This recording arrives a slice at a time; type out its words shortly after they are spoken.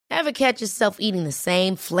Ever catch yourself eating the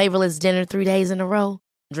same flavorless dinner 3 days in a row?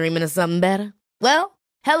 Dreaming of something better? Well,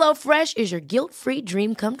 HelloFresh is your guilt-free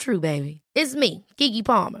dream come true, baby. It's me, Keke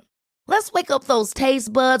Palmer. Let's wake up those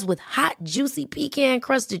taste buds with hot, juicy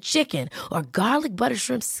pecan-crusted chicken or garlic butter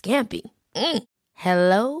shrimp scampi.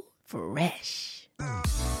 Hello Fresh.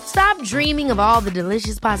 Stop dreaming of all the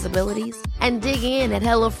delicious possibilities and dig in at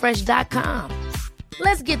HelloFresh.com.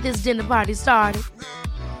 Let's get this dinner party started.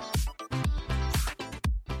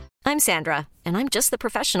 I'm Sandra, and I'm just the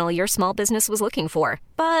professional your small business was looking for.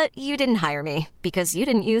 But you didn't hire me because you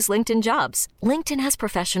didn't use LinkedIn Jobs. LinkedIn has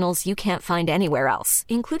professionals you can't find anywhere else,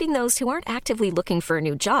 including those who aren't actively looking for a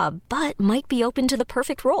new job, but might be open to the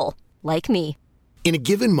perfect role, like me. In a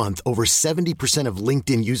given month, over 70% of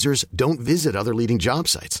LinkedIn users don't visit other leading job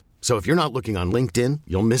sites. So if you're not looking on LinkedIn,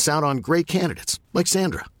 you'll miss out on great candidates like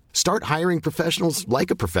Sandra. Start hiring professionals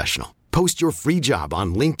like a professional. Post your free job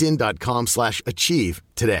on linkedin.com/achieve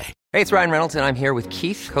today. Hey, it's Ryan Reynolds, and I'm here with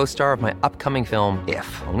Keith, co-star of my upcoming film,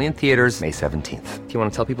 If, only in theaters May 17th. Do you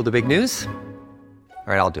want to tell people the big news? All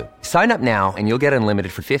right, I'll do it. Sign up now and you'll get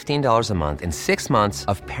unlimited for $15 a month and 6 months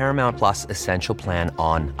of Paramount Plus Essential Plan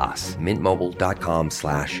on us.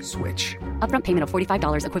 MintMobile.com/switch. Upfront payment of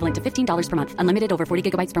 $45 equivalent to $15 per month. Unlimited over 40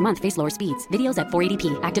 gigabytes per month. Face lower speeds. Videos at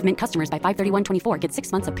 480p. Active Mint customers by 531.24 get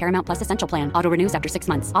 6 months of Paramount Plus Essential Plan. Auto renews after 6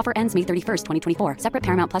 months. Offer ends May 31st, 2024. Separate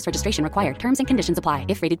Paramount Plus registration required. Terms and conditions apply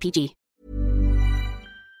if rated PG.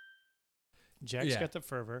 Jack's got the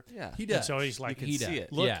fervor. Yeah, he does. So he's like, you can see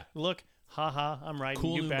it. Look, haha, I'm right.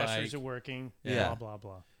 Cool you new bastards bike. are working. Yeah. Blah, blah,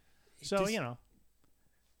 blah. So,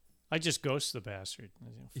 I just ghost the bastard.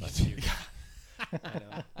 Fuck you.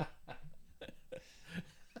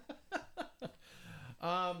 I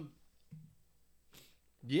know.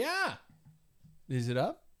 Yeah. Is it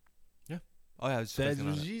up? Yeah. Oh, yeah. I was That's clicking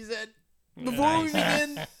on what it. she said. Before we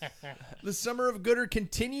begin, the Summer of Gooder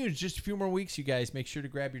continues. Just a few more weeks, you guys. Make sure to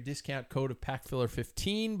grab your discount code of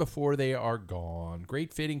PackFiller15 before they are gone.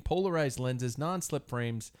 Great fitting, polarized lenses, non-slip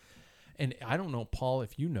frames. And I don't know, Paul,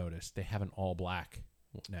 if you noticed, they have an all-black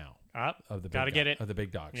now. Of the gotta get it. Of the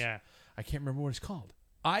big dogs. Yeah. I can't remember what it's called.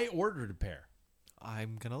 I ordered a pair.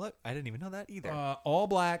 I'm gonna look. I didn't even know that either. All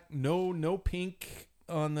black, no pink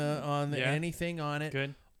on the anything on it.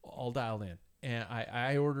 Good. All dialed in. And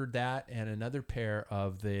I ordered that and another pair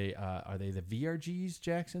of the are they the VRGs,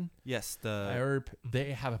 Jackson? Yes,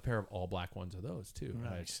 they have a pair of all black ones of those too. Nice. And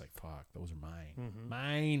I was just like, fuck, those are mine.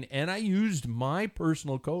 Mine. And I used my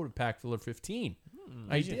personal code of PackFiller15.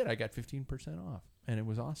 I did. I got 15% off. And it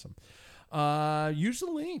was awesome. Use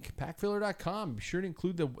the link, packfiller.com. Be sure to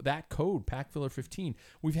include that code, PackFiller15.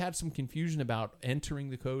 We've had some confusion about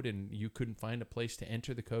entering the code, and you couldn't find a place to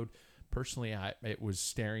enter the code. Personally, it was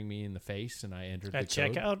staring me in the face, and I entered the code. At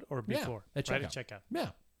checkout or before? Yeah, at checkout. Right at checkout. Yeah.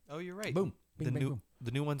 Oh, you're right. Boom. Bing, bang, boom.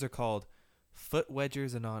 The new ones are called Foot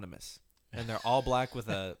Wedgers Anonymous, and they're all black with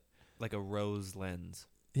a rose lens.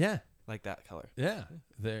 Yeah. Like that color. Yeah.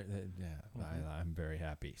 I'm very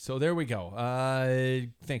happy. So there we go.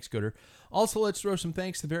 Thanks, Gooder. Also, let's throw some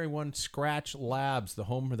thanks to the very one, Scratch Labs, the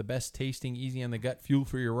home for the best tasting, easy on the gut fuel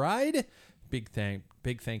for your ride. Big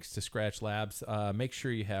thanks to Scratch Labs. Make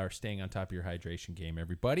sure you are staying on top of your hydration game,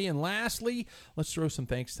 everybody. And lastly, let's throw some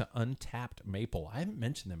thanks to Untapped Maple. I haven't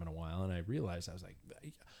mentioned them in a while, and I realized I was like,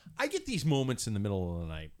 I get these moments in the middle of the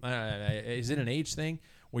night. Is it an age thing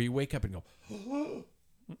where you wake up and go,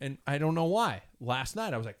 and I don't know why. Last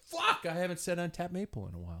night I was like, fuck, I haven't said Untapped Maple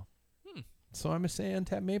in a while. So I'm going to say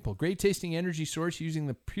Untapped Maple. Great tasting energy source using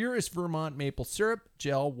the purest Vermont maple syrup,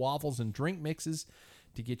 gel, waffles, and drink mixes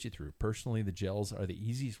to get you through. Personally, the gels are the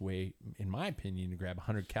easiest way, in my opinion, to grab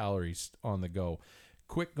 100 calories on the go.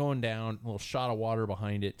 Quick going down, a little shot of water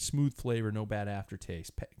behind it, smooth flavor, no bad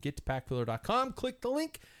aftertaste. Get to packfiller.com, click the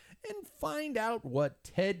link, and find out what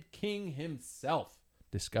Ted King himself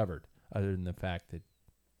discovered, other than the fact that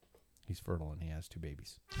he's fertile and he has 2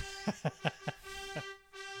 babies.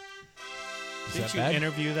 Did you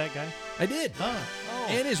interview that guy? I did. Oh.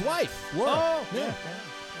 And his wife, Laura. Oh, yeah.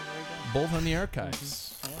 Both on the archives.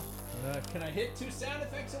 Can I hit 2 sound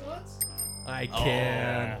effects at once? I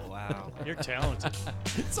can. Oh, wow. You're talented.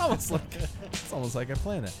 It's almost like I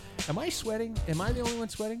planned that. Am I sweating? Am I the only one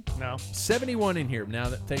sweating? No. 71 in here now,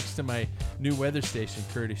 thanks to my new weather station,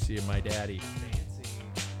 courtesy of my daddy.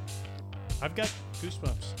 I've got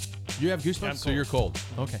goosebumps. You have goosebumps, so you're cold.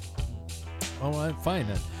 Okay. Oh, I'm fine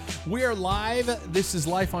then. We are live. This is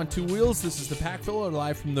Life on Two Wheels. This is the Pack Filler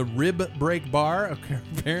live from the Rib Break Bar. Okay,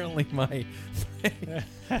 apparently my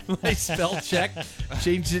spell check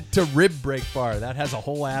changed it to Rib Break Bar. That has a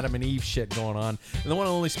whole Adam and Eve shit going on. And the one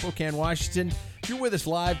and only Spokane, Washington. If you're with us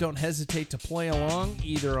live, don't hesitate to play along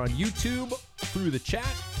either on YouTube, through the chat,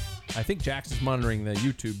 I think Jax is monitoring the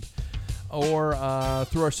YouTube or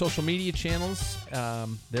through our social media channels.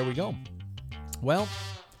 There we go. Well,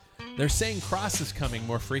 they're saying cross is coming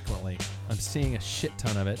more frequently. I'm seeing a shit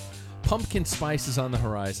ton of it. Pumpkin spice is on the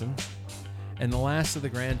horizon, and the last of the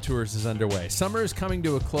grand tours is underway. Summer is coming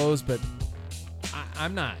to a close, but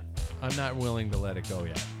I'm not willing to let it go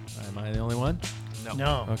yet. Am I the only one?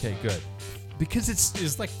 No. Okay, good. Because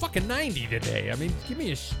it's like fucking 90 today. I mean, give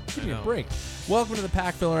me a break. Welcome to the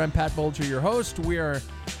Pack Filler. I'm Pat Bolger, your host.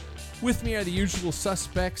 With me are the usual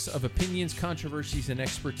suspects of opinions, controversies, and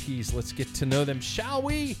expertise. Let's get to know them, shall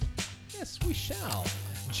we? Yes, we shall.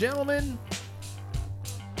 Gentlemen,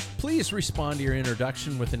 please respond to your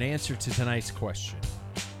introduction with an answer to tonight's question.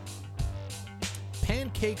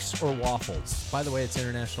 Pancakes or waffles? By the way, it's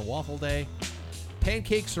International Waffle Day.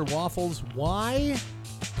 Pancakes or waffles? Why?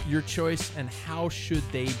 Your choice, and how should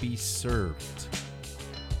they be served?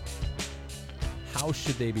 How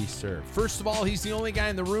should they be served? First of all, he's the only guy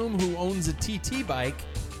in the room who owns a TT bike.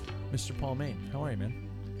 Mr. Paul Main. How are you, man?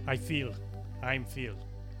 I'm feel.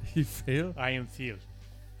 You feel? I am feel.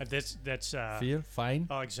 That's Feel? Fine?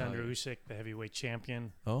 Alexander Usyk, the heavyweight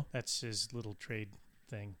champion. Oh? That's his little trade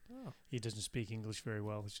thing. Oh. He doesn't speak English very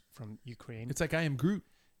well. He's from Ukraine. It's like I am Groot.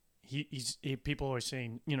 People are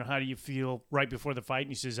saying, how do you feel right before the fight?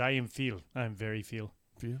 And he says, I am feel. I'm very feel.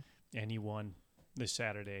 Feel? And he won this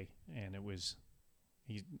Saturday, and it was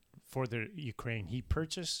for the Ukraine. He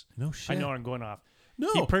purchased. No shit. I know I'm going off.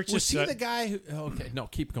 No, he purchased. Was he the guy who? Okay, no,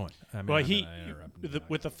 keep going.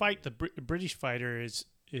 With the fight, the British fighter is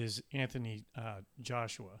Anthony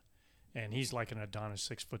Joshua, and he's like an Adonis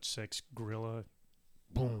 6'6" gorilla.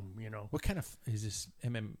 Boom, What kind of is this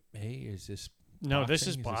MMA? Is this? No, boxing? this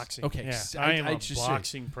is boxing. Okay, yeah. I am a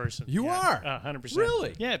boxing person. You are 100%.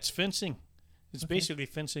 Really? Yeah, it's fencing. It's basically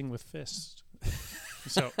fencing with fists.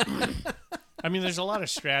 So, I mean, there's a lot of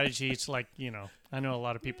strategy. It's like I know a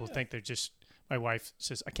lot of people think they're just. My wife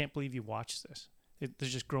says, "I can't believe you watch this. They're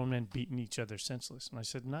just grown men beating each other senseless." And I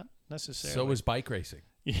said, "Not necessarily." So is bike racing.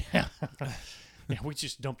 Yeah, yeah. We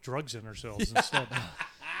just dump drugs in ourselves instead.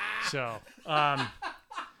 So,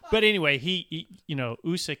 but anyway, he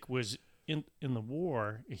Usyk was in the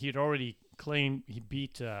war. He had already claimed he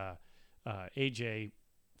beat AJ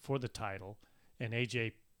for the title, and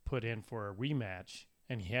AJ put in for a rematch,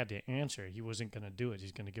 and he had to answer. He wasn't going to do it.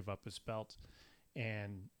 He's going to give up his belt,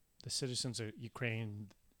 and the citizens of Ukraine,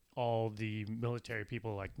 all the military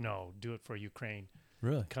people, like, no, do it for Ukraine.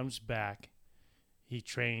 Really? Comes back. He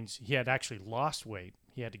trains. He had actually lost weight.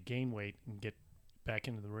 He had to gain weight and get back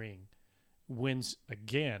into the ring. Wins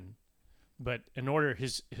again. But in order,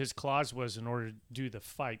 his clause was in order to do the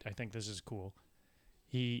fight, I think this is cool,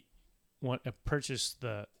 he purchased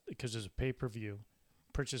because there's a pay-per-view,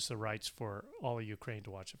 purchased the rights for all of Ukraine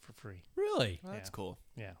to watch it for free. Really? Well, that's cool.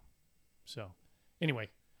 Yeah. So, anyway,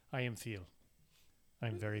 I am feel.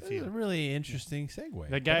 I'm very feel. That's a really interesting segue.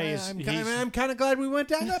 The guy I'm kind of glad we went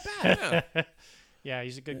down that path. Yeah,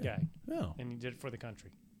 he's a good guy. Oh. And he did it for the country.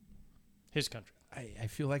 His country. I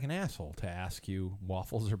feel like an asshole to ask you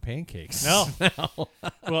waffles or pancakes. No.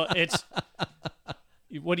 Well, it's.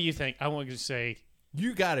 What do you think? I want to say.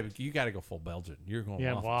 You gotta go full Belgian. You're going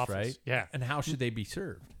waffles, right? Yeah. And how should they be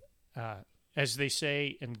served? As they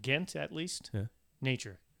say in Ghent, at least, yeah.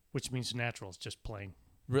 Nature, which means natural. It's just plain.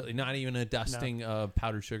 Really, not even a dusting of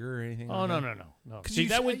powdered sugar or anything. Oh, like no. See,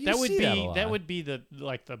 that would be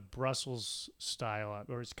the Brussels style,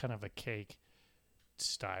 or it's kind of a cake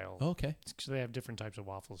style. Okay. So they have different types of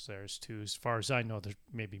waffles there too. As far as I know, there's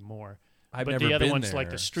maybe more. But the other been ones, there, like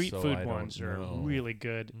the street so food ones, are really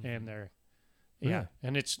good, and they're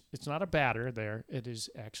and it's not a batter there. It is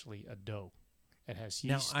actually a dough. It has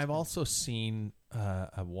yeast. Now, I've also seen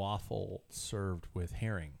a waffle served with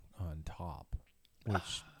herring on top,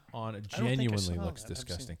 which genuinely looks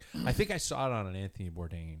disgusting. I think I saw it on an Anthony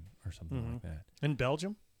Bourdain or something like that. In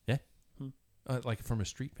Belgium? Yeah. Like from a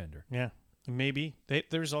street vendor. Yeah. Maybe.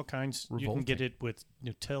 There's all kinds. Revolting. You can get it with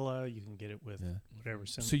Nutella. You can get it with whatever.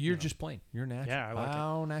 So you're just plain. You're natural. Yeah, I like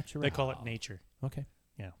it. Natural. They call it nature. Okay.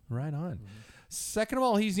 Yeah. Right on. Second of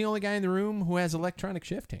all, he's the only guy in the room who has electronic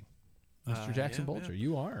shifting. Mr. Jackson Bolger.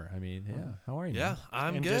 You are. I mean, How are you? Yeah, man?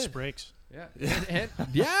 I'm and good. disc brakes. Yeah.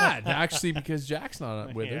 Yeah, actually, because Jack's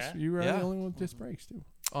not with us, you are the only one with disc brakes, too.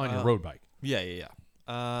 On your road bike. Yeah.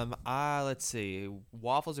 Let's see.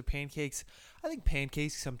 Waffles or pancakes? I think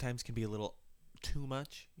pancakes sometimes can be a little too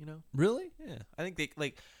much, Really? Yeah. I think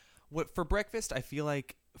they, for breakfast, I feel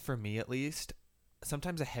like, for me at least,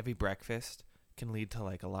 sometimes a heavy breakfast can lead to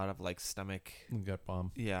a lot of stomach gut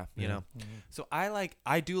bomb. Yeah, you know. Mm-hmm. So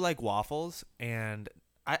I do like waffles, and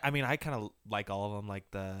I mean I kind of like all of them, like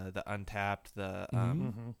the untapped, the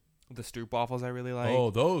the Stroop waffles I really like. Oh,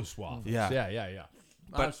 those waffles. Yeah. Yeah.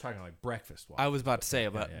 I But was talking like breakfast waffles. I was about to say,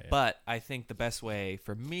 Yeah. but I think the best way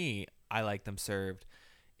for me, I like them served,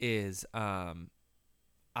 is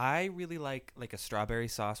I really like a strawberry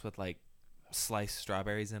sauce with like sliced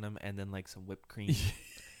strawberries in them, and then like some whipped cream.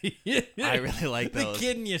 I really like those. The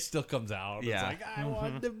kid in you still comes out. Yeah. It's like, I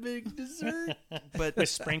want the big dessert. But With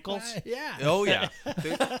sprinkles. Yeah. oh yeah,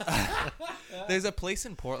 there's a place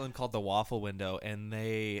in Portland called the Waffle Window, and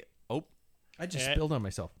they I just Yeah. spilled on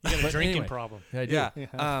myself. You got a But drinking anyway. problem. I do.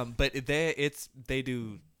 yeah. But they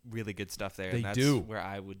do really good stuff there. They and that's do.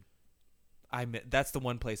 where that's the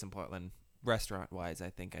one place in Portland, restaurant wise,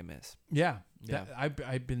 I think I miss. Yeah. Yeah.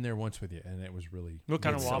 I've been there once with you, and it was really. What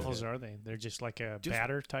kind of it's so waffles good. are they? They're just like a Just-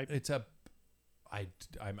 batter type. It's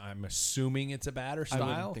I'm assuming it's a batter I style.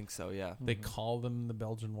 wouldn't think so. Yeah. They call them the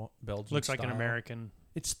Belgian Looks like an style. American.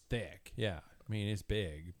 It's thick. Yeah. I mean, it's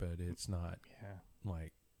big, but it's not Yeah.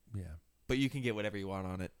 like yeah. But you can get whatever you want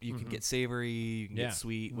on it. You can get savory, you can Yeah. get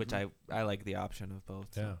sweet, which I like the option of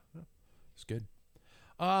both. so. Yeah. It's good.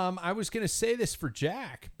 I was going to say this for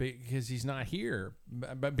Jack because he's not here,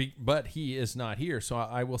 but he is not here. So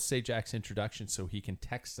I will say Jack's introduction so he can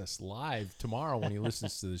text us live tomorrow when he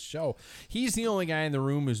listens to the show. He's the only guy in the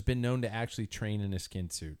room who's been known to actually train in a skin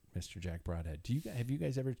suit, Mr. Jack Broadhead. Have you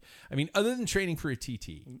guys ever? I mean, other than training for a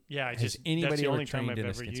TT, Yeah, has anybody that's the ever only time trained I've in a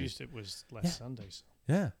ever skin suit? used it was last Sundays.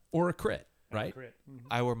 Yeah, or a crit, right? Crit. Mhm.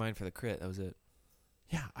 I wore mine for the crit. That was it.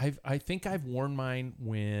 Yeah, I think I've worn mine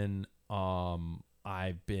when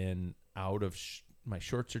I've been out of my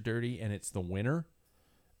shorts are dirty and it's the winter,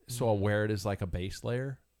 so I'll wear it as like a base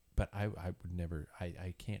layer. But I would never.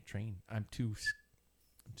 I can't train. I'm too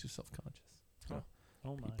self-conscious. So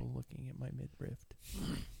Oh my. people looking at my midriff.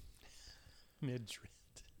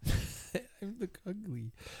 Mid-drift. I look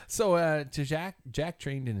ugly. So to Jack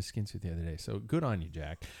trained in a skin suit the other day. So good on you,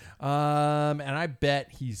 Jack. And I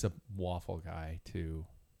bet he's a waffle guy too.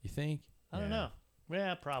 You think? I don't know.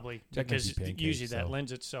 Yeah, probably. Jack might Because be pancakes, usually that so.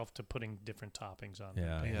 lends itself to putting different toppings on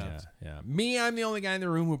Yeah, pancakes. yeah. Me, I'm the only guy in the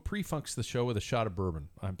room who pre-funks the show with a shot of bourbon.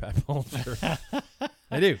 I'm Pat Bolger.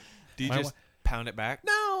 I do. Do you My just pound it back?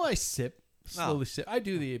 No, I sip. Slowly sip. I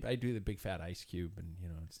do the big fat ice cube and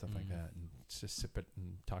and stuff like that, and just sip it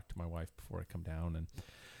and talk to my wife before I come down. And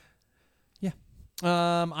yeah,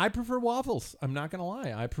 I prefer waffles. I'm not gonna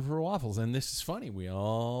lie, I prefer waffles. And this is funny. We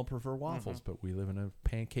all prefer waffles, but we live in a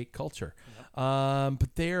pancake culture.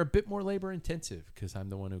 But they are a bit more labor intensive because I'm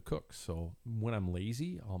the one who cooks. So when I'm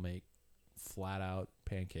lazy, I'll make flat out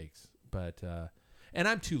pancakes. But and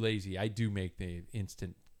I'm too lazy. I do make the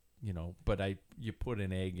instant. But you put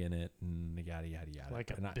an egg in it and yada yada yada.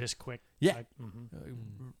 Like a And Bisquick. Yeah. type.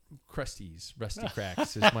 Mhm. Crusties, rusty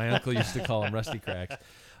cracks, as my uncle used to call them, rusty cracks.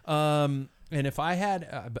 And if I had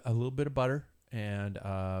a little bit of butter and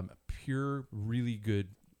pure, really good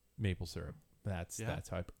maple syrup, that's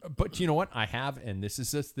how I. But you know what? I have, and this is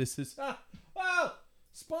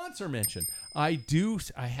sponsor mention. I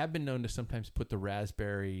have been known to sometimes put the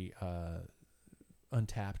raspberry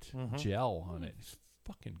untapped gel on it. It's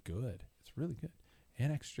fucking good. It's really good.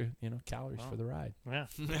 And extra, calories for the ride. Yeah.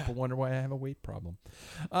 People wonder why I have a weight problem.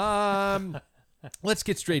 Let's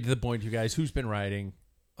get straight to the point, you guys. Who's been riding?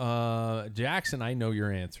 Jackson, I know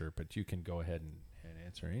your answer, but you can go ahead and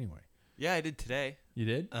answer anyway. Yeah, I did today. You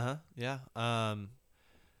did? Yeah.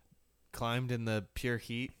 Climbed in the pure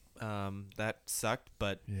heat. That sucked,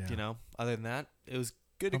 but Yeah. other than that, it was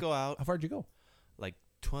good to go out. How far'd you go? Like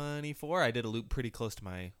 24. I did a loop pretty close to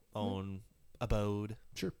my own abode.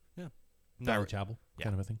 Sure. Yeah. Valley Chapel yeah.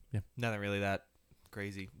 kind of a thing. Yeah. Nothing really that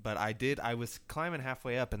crazy, but I was climbing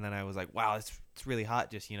halfway up, and then I was like, wow, it's really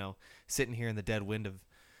hot just sitting here in the dead wind of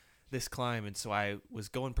this climb. And so I was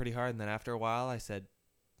going pretty hard, and then after a while I said,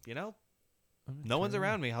 no one's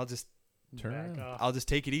around me, I'll just Turn Back around. off. I'll just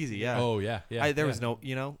take it easy. Yeah. Oh, yeah. Yeah. There was no,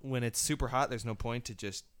 when it's super hot, there's no point to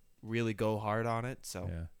just really go hard on it. So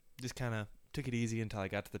Yeah. just kind of took it easy until I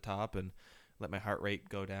got to the top and let my heart rate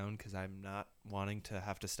go down because I'm not wanting to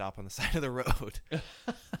have to stop on the side of the road.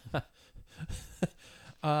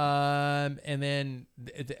 And then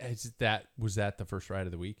was that the first ride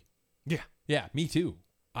of the week? Yeah. Yeah, me too.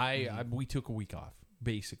 We took a week off.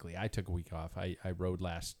 Basically, I took a week off. I rode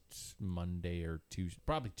last Monday or Tuesday,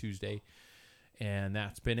 probably Tuesday, and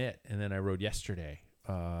that's been it. And then I rode yesterday.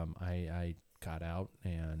 I got out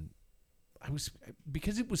and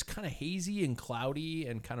because it was kind of hazy and cloudy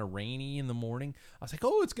and kind of rainy in the morning. I was like,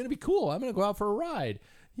 oh, it's going to be cool. I'm going to go out for a ride.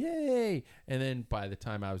 Yay. And then by the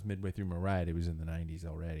time I was midway through my ride, it was in the 90s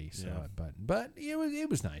already. So, Yeah. but it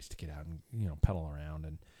was nice to get out and, pedal around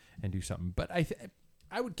and do something. But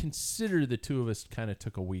I would consider the two of us kind of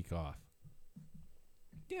took a week off.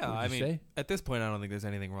 Yeah, Would I you mean, say? at this point, I don't think there's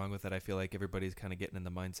anything wrong with it. I feel like everybody's kind of getting in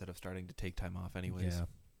the mindset of starting to take time off anyways.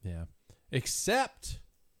 Yeah. Except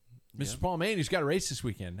Mr. Paul Maney's got a race this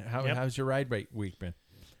weekend. How's your ride week been?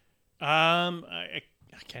 I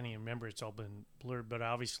can't even remember. It's all been blurred, but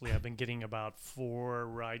obviously I've been getting about 4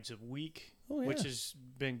 rides a week, which has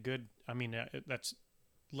been good. I mean, that's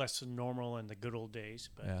less than normal in the good old days,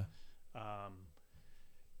 but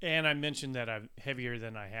and I mentioned that I'm heavier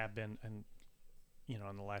than I have been, and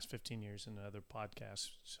in the last 15 years in other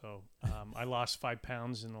podcasts. So I lost 5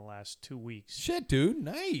 pounds in the last 2 weeks. Shit, dude,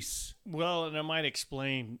 nice. Well, and I might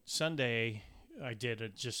explain. Sunday, I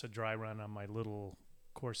did just a dry run on my little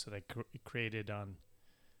course that I created on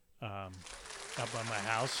up by my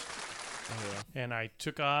house, and I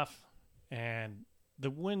took off, and the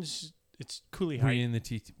winds. It's coolie height. Were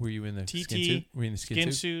you in the TT? skin suit? Were you in the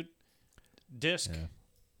skin suit? Disc.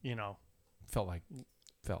 Yeah. Felt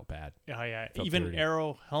bad. Yeah. Felt Even dirty.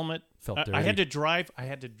 Arrow helmet. Felt dirty. I had to drive.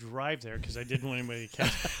 There because I didn't want anybody to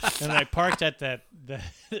catch. And I parked at the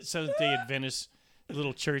Seventh-day Adventist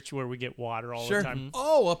little church where we get water all the time.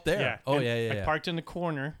 Oh, up there. Yeah. Oh, and yeah. I parked in the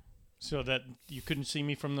corner so that you couldn't see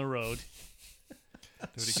me from the road.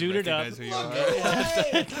 Suited up.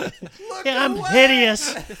 I'm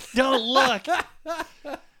hideous. Don't look.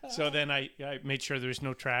 So then I made sure there was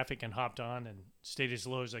no traffic and hopped on and stayed as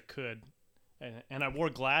low as I could. And I wore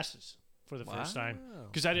glasses for the first time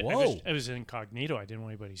because I was incognito. I didn't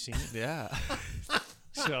want anybody to see me. Yeah.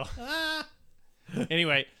 So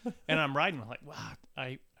anyway, and I'm riding. I'm like, wow,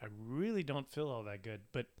 I really don't feel all that good.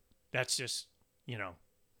 But that's just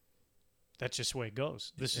that's just the way it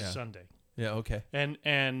goes. This is Sunday. Yeah. Okay. And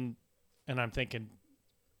I'm thinking,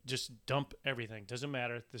 just dump everything. Doesn't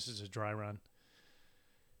matter. This is a dry run.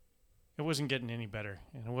 It wasn't getting any better,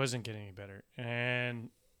 and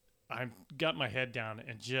I got my head down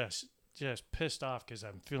and just pissed off because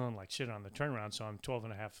I'm feeling like shit on the turnaround. So I'm 12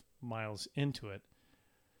 and a half miles into it,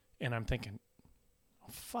 and I'm thinking,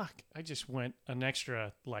 oh, fuck! I just went an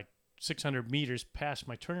extra like 600 meters past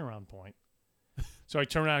my turnaround point. So I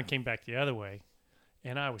turned around and came back the other way,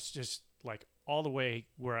 and I was just like all the way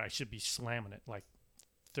where I should be slamming it, like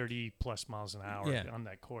 30 plus miles an hour on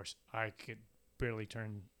that course. I could barely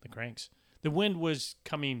turn the cranks. The wind was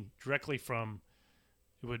coming directly from,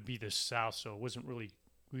 it would be the south, so it wasn't really,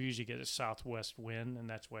 we usually get a southwest wind, and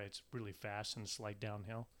that's why it's really fast and slight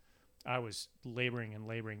downhill. I was laboring,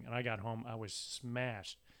 and I got home. I was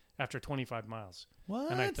smashed after 25 miles.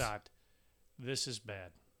 What? And I thought, this is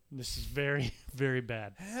bad. This is very, very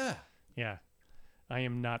bad. Yeah. Yeah. I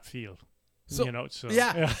am not field. So,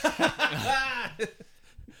 yeah.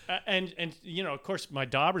 And of course, my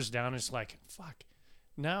dauber's down. It's like, fuck.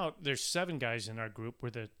 Now there's 7 guys in our group. We're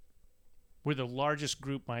the largest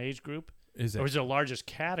group, my age group. Is it? Or the largest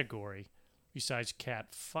category besides Cat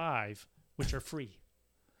 5, which are free.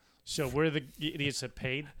 So we're the idiots that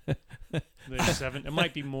paid. There's 7. It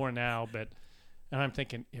might be more now, and I'm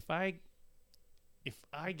thinking, if I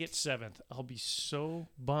get 7th, I'll be so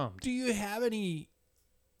bummed. Do you have any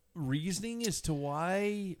reasoning as to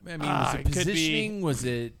why? I mean, was it positioning? Was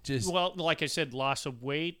it just... Well, like I said, loss of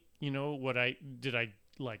weight. I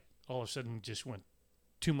like all of a sudden just went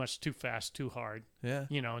too much, too fast, too hard. Yeah.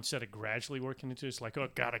 Instead of gradually working into it, it's like, oh,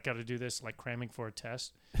 God, I got to do this, like cramming for a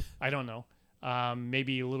test. I don't know.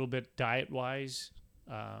 Maybe a little bit diet-wise.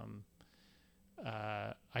 I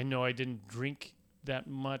know I didn't drink that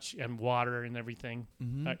much and water and everything.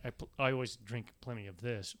 Mm-hmm. I always drink plenty of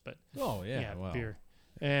this, but beer.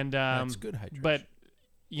 And that's good hydration. But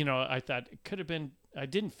I thought it could have been. I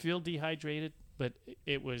didn't feel dehydrated, but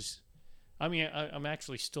it was. I mean, I'm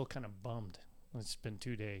actually still kind of bummed. It's been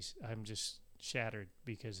 2 days. I'm just shattered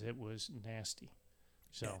because it was nasty.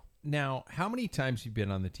 So now, how many times have you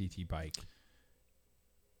been on the TT bike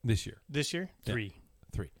this year? This year, 3.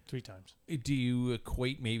 Yeah. 3 times. Do you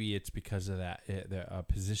equate maybe it's because of that the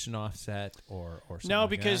position offset or something? No,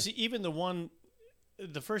 like because that? even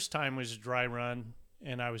the first time was a dry run,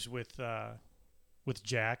 and I was with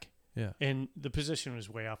Jack. Yeah. And the position was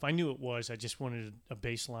way off. I knew it was. I just wanted a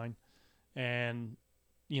baseline, and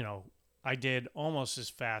I did almost as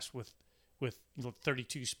fast with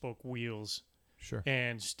 32 spoke wheels. Sure.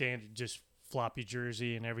 And standard just floppy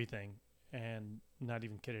jersey and everything, and not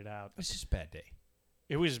even kitted out. It's just a bad day.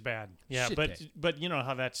 It was bad. Yeah, Shit but day. But you know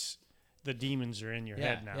how that's the demons are in your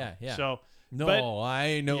head now. Yeah. So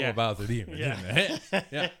I know about the demons.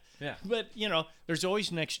 Yeah. Yeah. But there's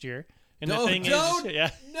always next year. And No, the thing don't.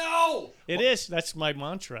 is, No. It is. That's my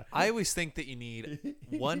mantra. I always think that you need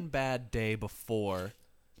one bad day before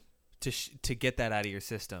to get that out of your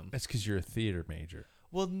system. That's because you're a theater major.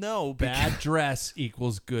 Well, no, Bad dress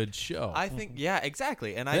equals good show. I think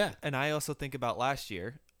exactly. And I also think about last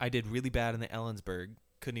year. I did really bad in the Ellensburg.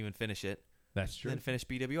 Couldn't even finish it. That's true. Then finish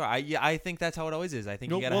BWR. I think that's how it always is. I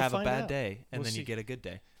think you got to have a bad day and then you get a good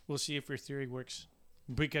day. We'll see if your theory works,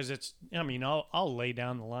 because it's. I mean, I'll lay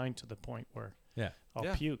down the line to the point where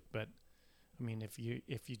I'll puke. But I mean, if you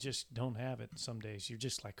just don't have it, some days you're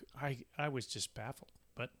just like I was just baffled.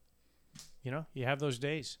 But you have those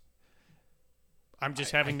days. I'm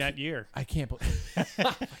just having that year. I can't believe.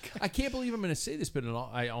 I can't believe I'm going to say this, but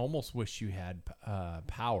I almost wish you had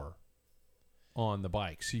power on the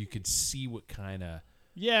bike so you could see what kind of.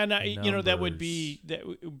 Yeah, and that would be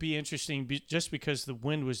interesting, just because the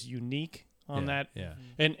wind was unique on that. Yeah.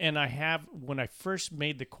 And I have, when I first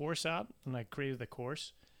made the course out and I created the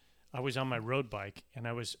course, I was on my road bike and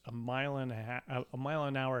I was a mile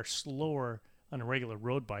an hour slower on a regular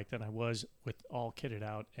road bike than I was with all kitted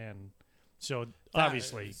out, and so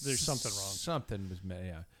obviously there's something wrong. Something was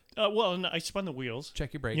well, and I spun the wheels.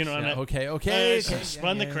 Check your brakes. Okay.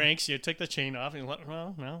 Spun the cranks. You took the chain off and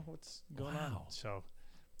now what's going on? So.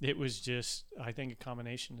 It was just, I think, a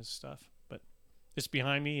combination of stuff. But it's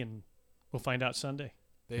behind me, and we'll find out Sunday.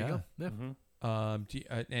 There you go. Yeah.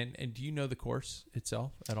 Mm-hmm. Do you know the course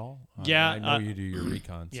itself at all? Yeah. I know you do your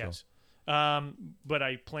recon. Yes. So. But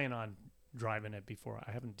I plan on driving it before.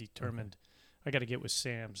 I haven't determined. Okay. I got to get with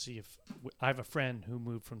Sam, see if I have a friend who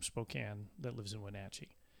moved from Spokane that lives in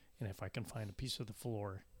Wenatchee, and if I can find a piece of the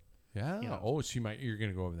floor. Yeah. You're going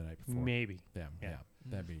to go over the night before. Maybe. Yeah.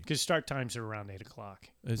 That'd be, because start times are around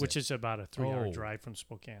 8:00, which is about a 3-hour drive from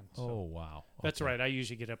Spokane. So. Oh wow, okay. That's right. I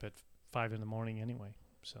usually get up at 5 a.m. anyway.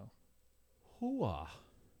 So, hooah.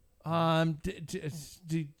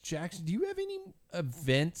 Jackson, do you have any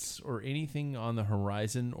events or anything on the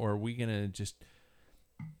horizon, or are we gonna just?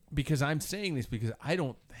 Because I'm saying this because I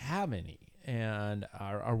don't have any, and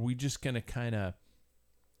are we just gonna kind of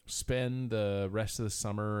spend the rest of the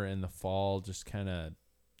summer and the fall just kind of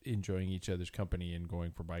enjoying each other's company and going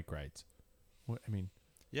for bike rides?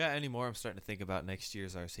 Anymore. I'm starting to think about next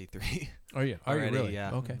year's RC3. Oh yeah, are you really?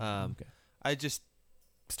 Yeah. Okay. I just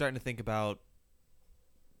starting to think about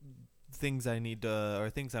things I need to, or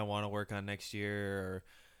things I want to work on next year, or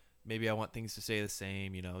maybe I want things to stay the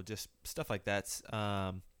same. Just stuff like that.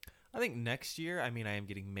 I think next year. I am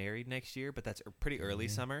getting married next year, but that's pretty early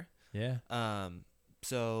summer. Yeah.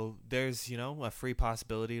 So there's, a free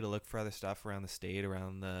possibility to look for other stuff around the state,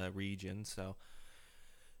 around the region. So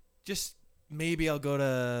just maybe I'll go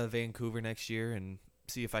to Vancouver next year and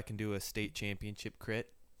see if I can do a state championship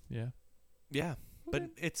crit. Yeah. Yeah. But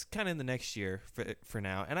it's kind of in the next year for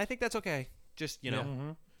now. And I think that's okay. Just,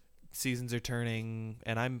 seasons are turning,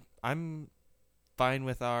 and I'm fine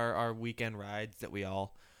with our weekend rides that we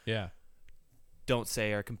all don't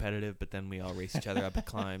say are competitive, but then we all race each other up the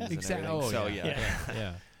climbs exactly. and everything.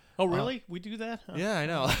 Yeah. Oh, really? We do that? Huh? Yeah, I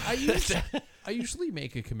know. I usually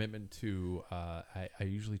make a commitment to. I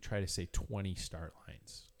usually try to say 20 start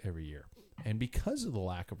lines every year, and because of the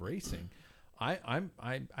lack of racing,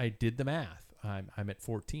 I did the math. I'm at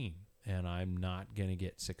 14, and I'm not gonna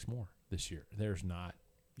get 6 more this year. There's not.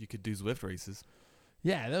 You could do Zwift races.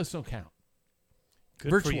 Yeah, those don't count.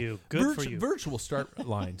 Good for you. Virtual start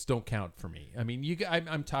lines don't count for me.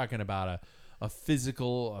 I'm talking about a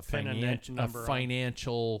physical, a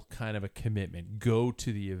financial kind of a commitment. Go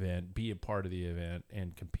to the event, be a part of the event,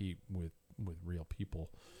 and compete with real people.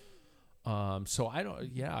 So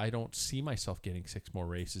I don't see myself getting 6 more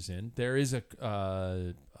races in. There is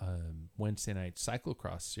a Wednesday night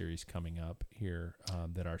cyclocross series coming up here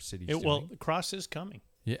that our city's doing. Well, the cross is coming.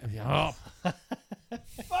 Yeah.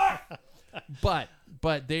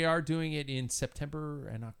 But they are doing it in September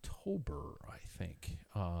and October, I think.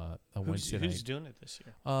 Wednesday night. Who's doing it this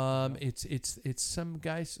year? It's some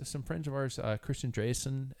guys, some friends of ours, Christian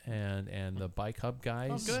Drayson and the Bike Hub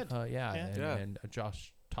guys. Oh, good. And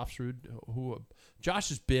Josh Tofsrud, who Josh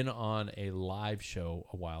has been on a live show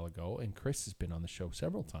a while ago, and Chris has been on the show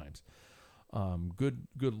several times. Good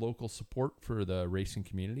local support for the racing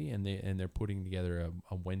community, and they're putting together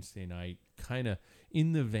a Wednesday night kind of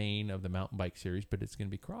in the vein of the mountain bike series, but it's going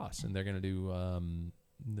to be cross, and they're going to do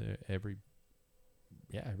every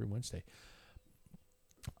Wednesday.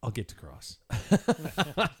 I'll get to cross,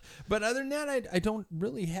 but other than that, I don't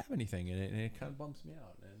really have anything, and it kind of bumps me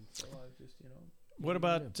out, and so I just What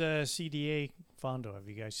about CDA Fondo? Have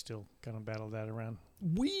you guys still kind of battled that around?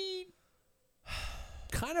 We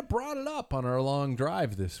kind of brought it up on our long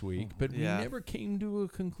drive this week, but we never came to a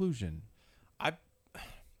conclusion.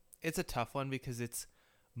 It's a tough one because it's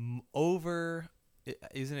over.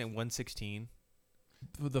 Isn't it 116?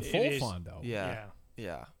 The full Fondo. Yeah.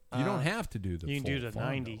 You don't have to do the You can full do the farm,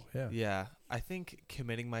 90. though. Yeah. Yeah, I think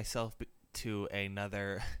committing myself to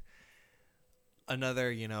another,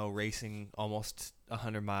 racing almost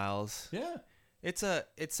 100 miles. Yeah.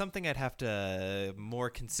 It's something I'd have to more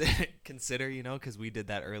consider, because we did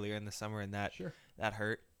that earlier in the summer and that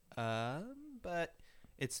hurt. But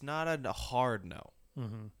it's not a hard no.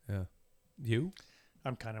 Mm-hmm. Yeah. You?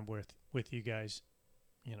 I'm kind of with you guys,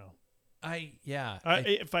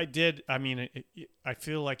 If I did, I mean, I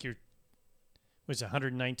feel like was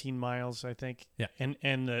 119 miles, I think. Yeah.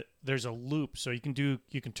 And there's a loop, so you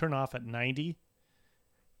can turn off at 90,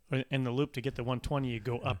 and the loop to get the 120, you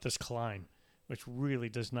go up this climb, which really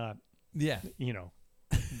does not,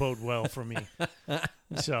 bode well for me.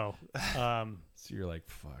 So you're like,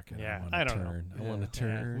 fuck. I don't know. I want to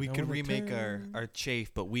turn. We could remake our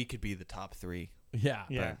chafe, but we could be the top 3. Yeah.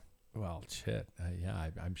 Yeah. Well, shit.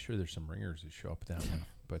 I'm sure there's some ringers who show up that one.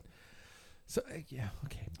 But so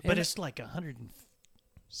okay. But it's like $100 and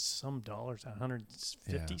some dollars,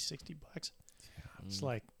 150, $60. Yeah. It's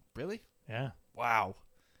like, really? Yeah. Wow.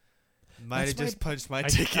 Might have just punched my I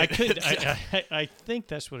ticket. I think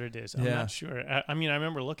that's what it is. I'm not sure. I mean, I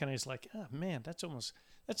remember looking at it, it's like, oh man,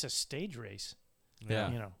 that's a stage race.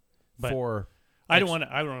 Yeah. But I don't want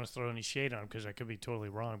to throw any shade on him because I could be totally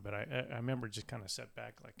wrong. But I remember just kind of set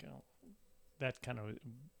back like, that kind of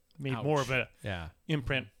made more of a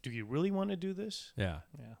imprint. Do you really want to do this? Yeah.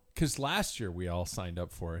 Yeah. Because last year we all signed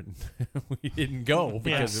up for it and we didn't go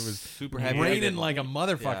because it was super heavy. raining like a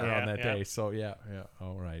motherfucker on that Yeah. day. So yeah.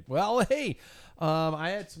 All right. Well, hey, I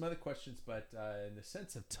had some other questions, but in the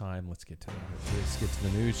sense of time, let's get to the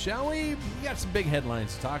news, shall we? We got some big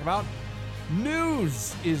headlines to talk about.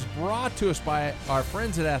 News is brought to us by our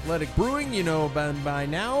friends at Athletic Brewing. You know by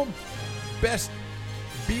now, best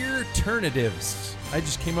beer alternatives. I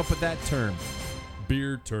just came up with that term.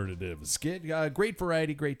 Beer alternatives. Get great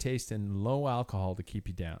variety, great taste, and low alcohol to keep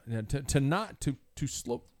you down. To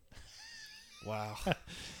slow. Wow.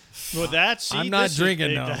 Well, I'm not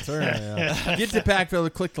drinking now. Get to Packville,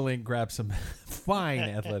 click the link, grab some fine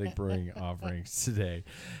Athletic Brewing offerings today.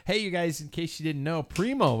 Hey, you guys, in case you didn't know,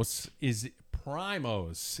 Primos is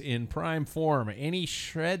Primos in prime form. Any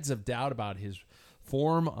shreds of doubt about his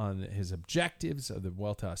form on his objectives of the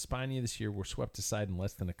Vuelta a España this year were swept aside in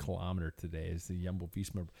less than a kilometer today as the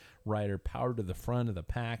Jumbo-Visma rider powered to the front of the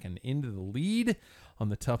pack and into the lead on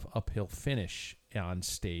the tough uphill finish on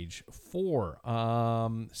stage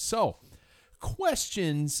 4. So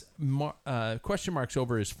question marks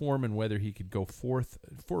over his form and whether he could go for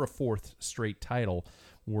a fourth straight title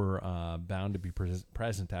were bound to be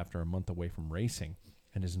present after a month away from racing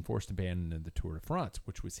and his enforced abandonment of the Tour de France,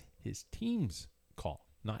 which was his team's call,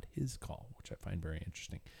 not his call, which I find very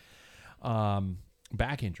interesting.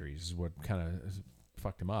 Back injuries is what kind of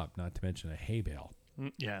fucked him up, not to mention a hay bale.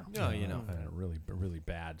 Yeah. No, at a really, really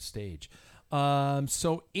bad stage.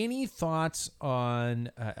 So any thoughts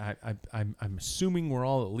on, I'm assuming we're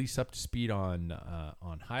all at least up to speed on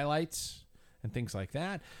highlights and things like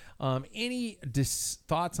that. Any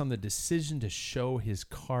thoughts on the decision to show his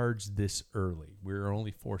cards this early? We're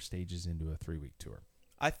only 4 stages into a 3-week tour.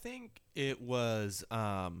 I think it was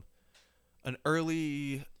an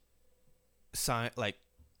early sign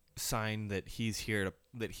that he's here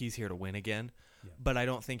to win again. Yeah. But I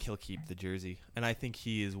don't think he'll keep the jersey, and I think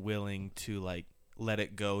he is willing to let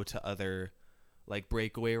it go to other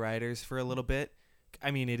breakaway riders for a little bit.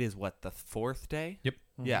 I mean, it is the 4th day? Yep.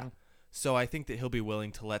 Mm-hmm. Yeah. So I think that he'll be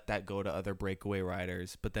willing to let that go to other breakaway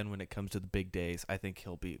riders, but then when it comes to the big days, I think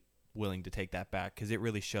he'll be willing to take that back because it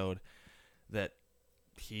really showed that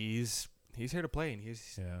he's here to play and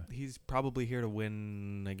he's probably here to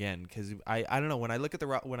win again. Because I don't know, when I look at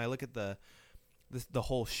the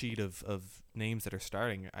whole sheet of names that are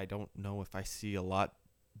starting, I don't know if I see a lot,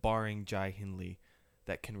 barring Jai Hindley,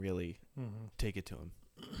 that can really take it to him.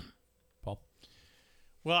 Paul?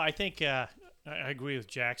 Well, I think I agree with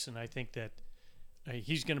Jackson. I think that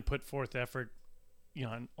he's going to put forth effort,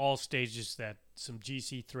 on all stages that some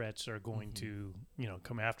GC threats are going to,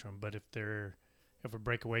 come after him. But if a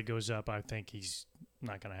breakaway goes up, I think he's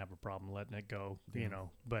not going to have a problem letting it go,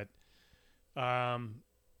 But I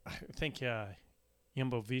think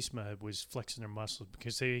Jumbo-Visma was flexing their muscles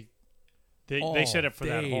because they set up for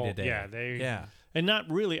that whole today. And not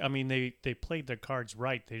really. I mean, they played their cards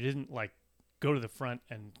right. They didn't go to the front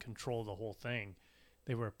and control the whole thing.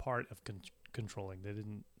 They were a part of controlling. They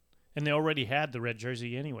didn't, and they already had the red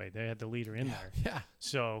jersey anyway. They had the leader in there. Yeah.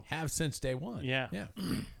 So have since day one. Yeah. Yeah.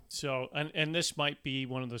 So and this might be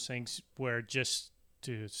one of those things where just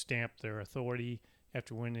to stamp their authority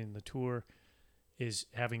after winning the Tour is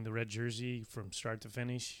having the red jersey from start to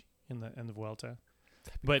finish in the Vuelta.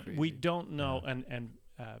 But we don't know. And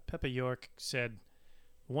Pepe York said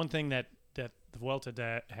one thing that the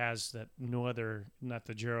Vuelta has that no other, not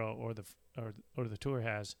the Giro or the Tour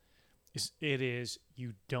has, is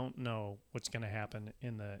you don't know what's going to happen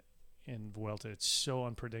in Vuelta. It's so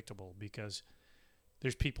unpredictable because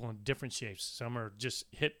there's people in different shapes. Some are just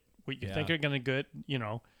hit what you think are going to good,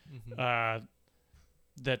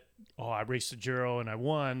 that, I raced the Giro and I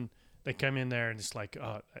won. They come in there and it's like,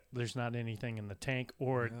 there's not anything in the tank,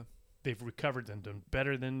 or they've recovered and done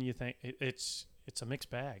better than you think. It's a mixed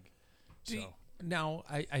bag. Now,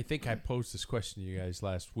 I think I posed this question to you guys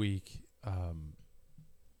last week.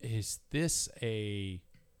 Does this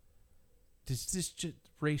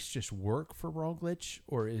race just work for Roglic,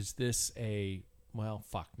 or is this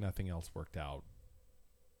nothing else worked out,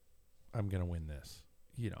 I'm going to win this?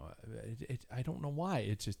 I don't know why.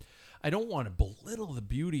 It's just, I don't want to belittle the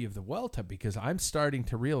beauty of the Vuelta because I'm starting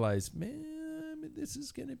to realize, man, this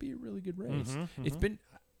is going to be a really good race. It's been,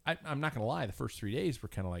 I'm not going to lie, the first 3 days were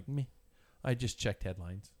kind of like meh. I just checked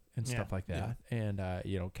headlines and stuff like that, and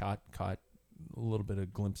caught a little bit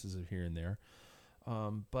of glimpses of here and there.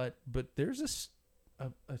 But there's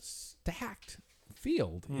a stacked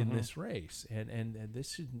field in this race, and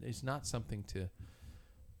this is not something to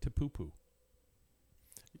poo-poo.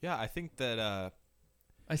 Yeah, I think that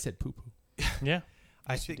I said poo-poo. Yeah,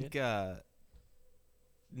 I think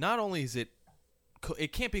not only is it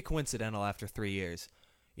can't be coincidental after 3 years.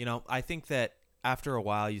 I think that after a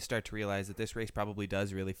while you start to realize that this race probably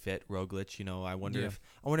does really fit Roglic. I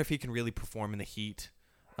wonder if he can really perform in the heat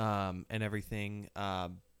and everything.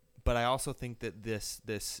 But I also think that this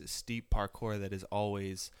steep parkour that is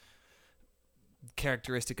always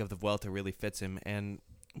characteristic of the Vuelta really fits him. And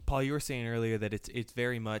Paul, you were saying earlier that it's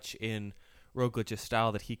very much in Roglic's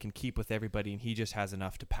style that he can keep with everybody, and he just has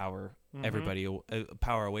enough to power everybody,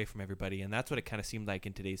 power away from everybody. And that's what it kind of seemed like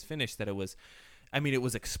in today's finish. That it was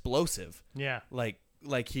explosive. Yeah,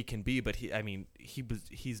 like he can be, but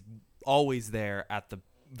he's always there at the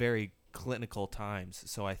very clinical times.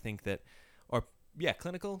 So I think that,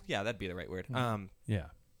 clinical. Yeah, that'd be the right word.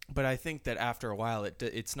 But I think that after a while,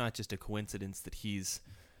 it's not just a coincidence that he's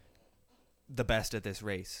the best at this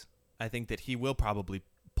race. I think that he will probably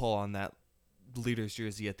pull on that leader's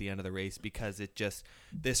jersey at the end of the race because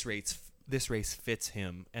this race fits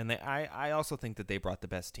him. And I also think that they brought the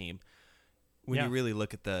best team. When you really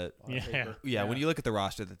look at when you look at the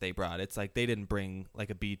roster that they brought, it's like they didn't bring like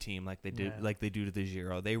a B team like they do to the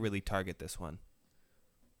Giro. They really target this one.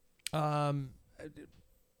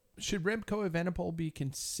 Should Remco Evenepoel be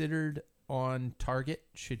considered on target?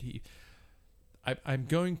 Should he? I'm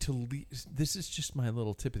going to leave. This is just my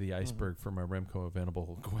little tip of the iceberg for my Remco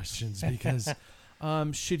Evenepoel questions because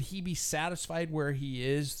should he be satisfied where he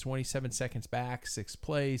is? 27 seconds back, 6th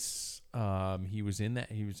place. He was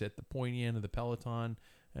at the pointy end of the peloton,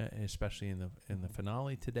 especially in the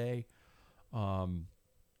finale today. I'm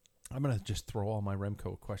gonna just throw all my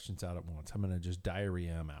Remco questions out at once. I'm gonna just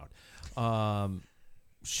diarrhea them out.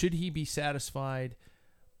 Should he be satisfied?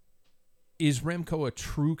 Is Remco a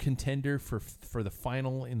true contender for the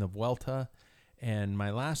final in the Vuelta? And my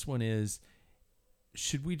last one is,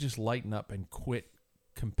 should we just lighten up and quit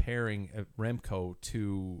comparing Remco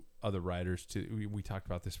to other riders? We talked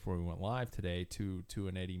about this before we went live today, to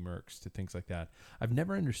an Eddie Merckx, to things like that. I've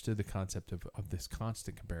never understood the concept of this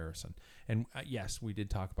constant comparison. And yes, we did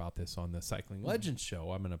talk about this on the Cycling Legends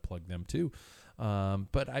show. I'm going to plug them too.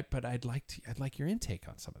 But I'd like your intake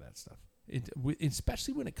on some of that stuff.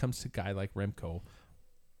 Especially when it comes to a guy like Remco,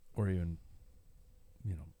 or even,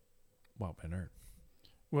 Wout van Aert.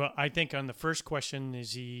 Well, I think on the first question,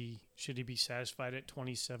 should he be satisfied at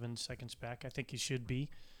 27 seconds back? I think he should be.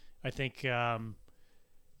 I think,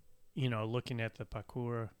 looking at the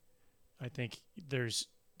parcours, I think there's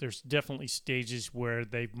definitely stages where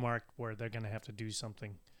they've marked where they're going to have to do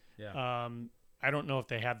something. Yeah. I don't know if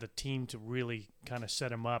they have the team to really kind of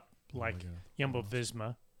set him up like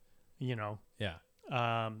Jumbo-Visma. Yeah.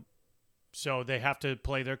 So they have to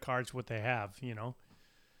play their cards what they have,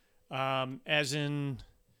 as in,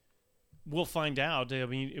 we'll find out. I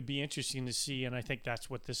mean, it'd be interesting to see. And I think that's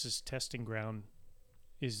what this is testing ground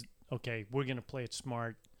is. Okay, we're going to play it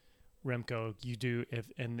smart. Remco, you do,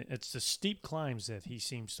 and it's the steep climbs that he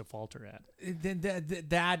seems to falter at.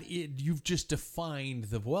 Then you've just defined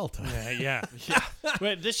the Vuelta. Yeah.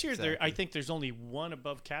 But this year, exactly. I think there's only one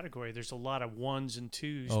above category. There's a lot of 1s and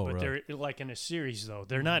 2s, but really? They're like in a series though.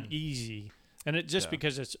 They're not easy, and it just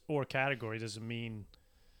because it's or category doesn't mean,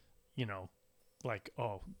 one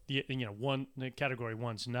category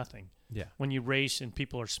 1's nothing. Yeah. When you race and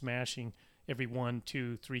people are smashing every 1,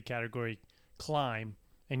 2, 3 category climb,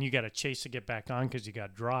 and you got to chase to get back on because you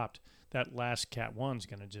got dropped, that last Cat 1's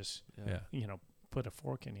going to just, put a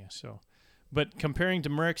fork in you. So, but comparing to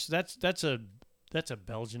Merckx, that's a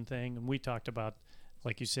Belgian thing. And we talked about,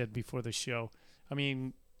 like you said before the show, I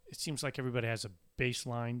mean, it seems like everybody has a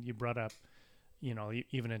baseline. You brought up,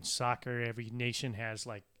 even in soccer, every nation has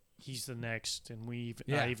like, he's the next. And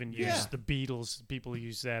I even use the Beatles. People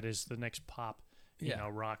use that as the next pop,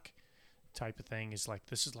 rock type of thing. Is like,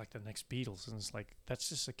 this is like the next Beatles. And it's like, that's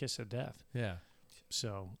just a kiss of death. Yeah.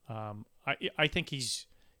 So I think he's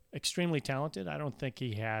extremely talented. I don't think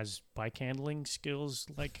he has bike handling skills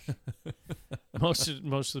like most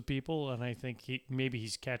of the people. And I think maybe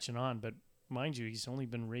he's catching on. But mind you, he's only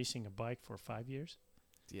been racing a bike for 5 years.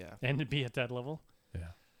 Yeah. And to be at that level.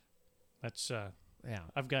 Yeah. That's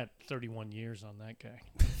I've got 31 years on that guy.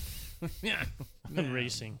 Yeah. In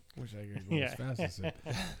racing. Wish I could go as fast as it.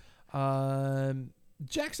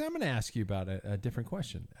 Jackson, I'm going to ask you about a different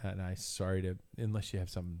question. And unless you have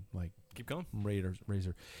some like keep going.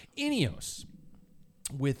 Razor. Ineos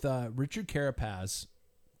with Richard Carapaz,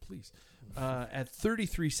 please, at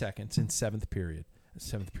 33 seconds in seventh period.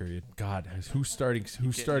 God, who's starting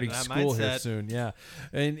school here soon? Yeah,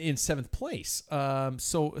 and in seventh place.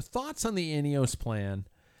 So thoughts on the Ineos plan,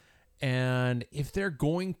 and if they're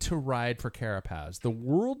going to ride for Carapaz. The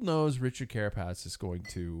world knows Richard Carapaz is going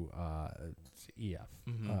to EF,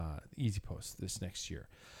 Easy Post this next year.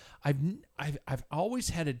 I've always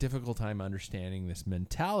had a difficult time understanding this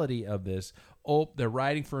mentality of this. Oh, they're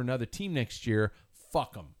riding for another team next year.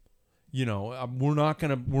 Fuck them. We're not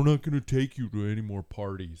gonna take you to any more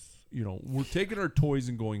parties. We're taking our toys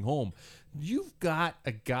and going home. You've got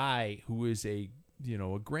a guy who is a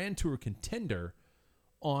Grand Tour contender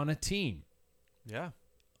on a team. Yeah.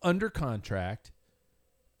 Under contract.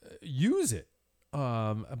 Use it.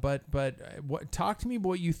 But talk to me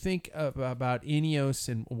what you think about Ineos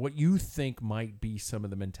and what you think might be some of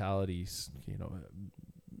the mentalities,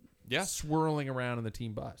 swirling around in the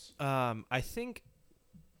team bus. I think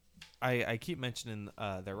I keep mentioning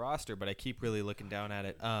their roster, but I keep really looking down at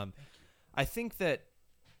it. I think that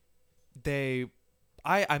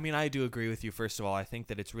I do agree with you. First of all, I think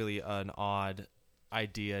that it's really an odd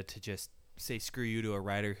idea to just say screw you to a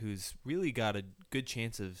rider who's really got a good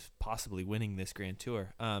chance of possibly winning this Grand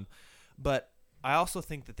Tour. But I also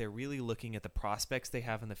think that they're really looking at the prospects they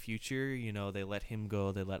have in the future. They let him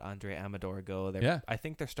go. They let Andre Amador go. I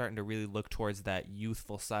think they're starting to really look towards that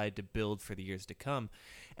youthful side to build for the years to come.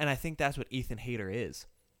 And I think that's what Ethan Hayter is.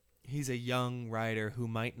 He's a young rider who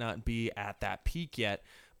might not be at that peak yet,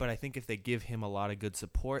 but I think if they give him a lot of good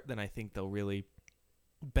support, then I think they'll really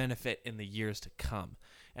benefit in the years to come.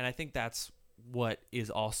 And I think that's what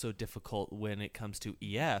is also difficult when it comes to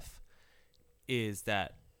EF is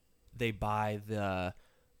that they buy the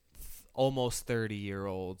almost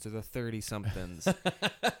 30-year-olds or the 30-somethings.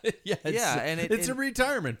 It's a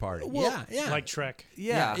retirement party. Well, yeah. Like Trek.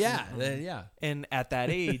 Yeah. And at that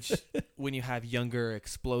age, when you have younger,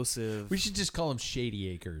 explosive... We should just call them Shady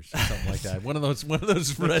Acres or something like that. One of those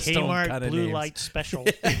rest home kind of Blue names. Light Special.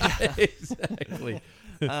 Exactly.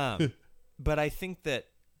 But I think that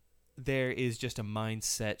there is just a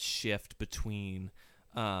mindset shift between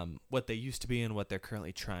what they used to be and what they're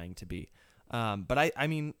currently trying to be. But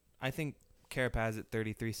I think Carapaz at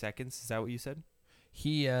 33 seconds. Is that what you said?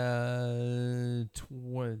 He Remco's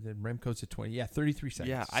at 20. Yeah, 33 seconds.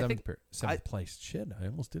 Yeah, seventh place. Shit, I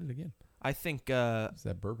almost did it again. I think is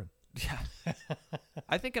that bourbon? Yeah.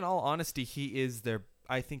 I think in all honesty,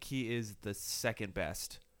 I think he is the second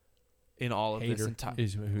best in all of this entire.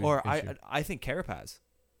 I think Carapaz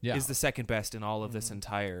is the second best in all of this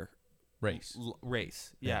entire race.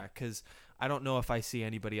 Yeah, because I don't know if I see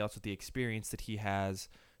anybody else with the experience that he has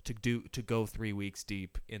to go 3 weeks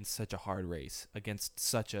deep in such a hard race against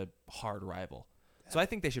such a hard rival. So I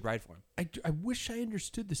think they should ride for him. I wish I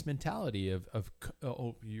understood this mentality of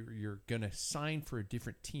you're gonna sign for a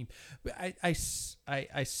different team. But I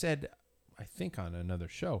said, I think on another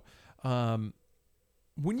show,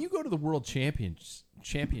 when you go to the World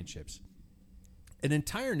Championships, an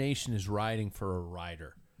entire nation is riding for a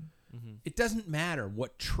rider. Mm-hmm. It doesn't matter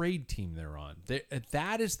what trade team they're on.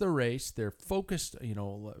 That is the race. They're focused.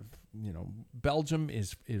 Belgium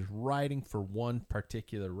is riding for one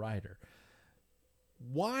particular rider.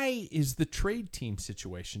 Why is the trade team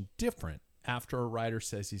situation different after a rider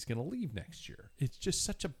says he's going to leave next year? It's just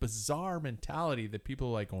such a bizarre mentality that people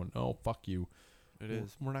are like going, "Oh, fuck you." It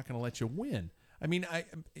is. We're not going to let you win. I mean,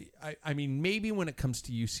 maybe when it comes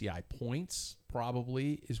to UCI points,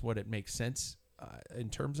 probably is what it makes sense in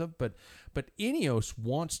terms of. But Ineos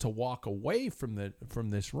wants to walk away from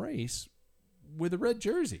this race with a red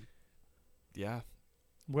jersey. Yeah,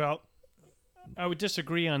 Well, I would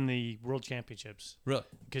disagree on the World Championships. Really?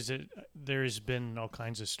 Because there's been all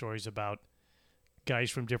kinds of stories about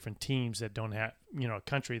guys from different teams that don't have, a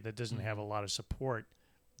country that doesn't have a lot of support,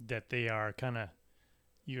 that they are kind of,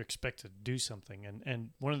 you expect to do something. And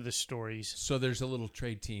one of the stories. So there's a little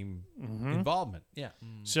trade team involvement. Yeah.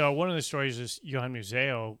 So one of the stories is Johan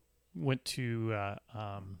Museo went to,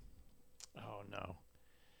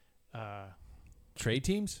 trade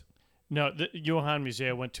teams? No, Johan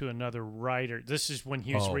Museo went to another rider. This is when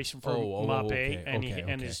he was racing for Mape, and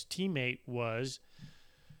his teammate was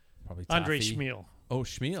probably Andre Taffy. Schmiel. Oh,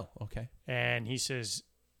 Schmiel. Okay. And he says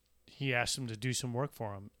he asked him to do some work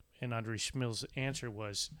for him, and Andre Schmiel's answer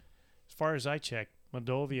was, as far as I checked,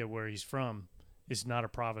 Moldova, where he's from, is not a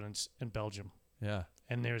province in Belgium. Yeah.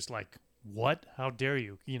 And there's like, what? How dare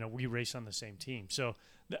you? We race on the same team. So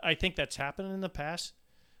I think that's happened in the past.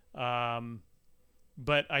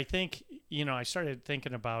 But I think, I started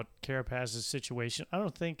thinking about Carapaz's situation. I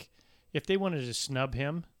don't think if they wanted to snub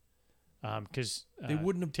him, because they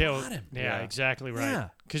wouldn't have brought him. Yeah, exactly right.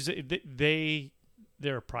 Because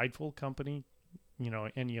they're a prideful company,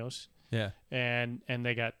 Ineos. Yeah. And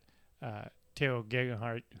they got Theo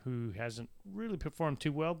Gegenhardt, who hasn't really performed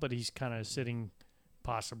too well, but he's kind of sitting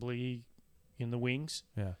possibly in the wings.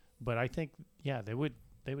 Yeah. But I think, they would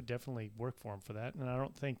definitely work for him for that. And I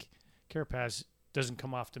don't think Carapaz doesn't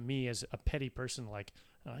come off to me as a petty person like,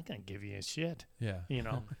 I can't give you a shit. Yeah.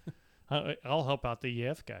 I'll help out the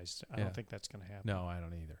EF guys. I don't think that's going to happen. No, I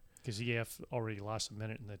don't either. Because EF already lost a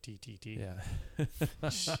minute in the TTT. Yeah.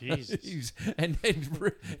 Jesus. And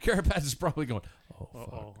Carapaz is probably going, oh,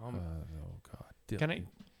 fuck. Oh, God.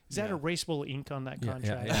 Is that erasable ink on that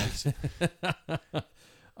contract? Yeah.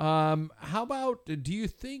 How about, do you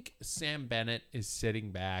think Sam Bennett is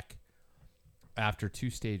sitting back after 2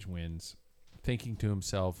 stage wins, thinking to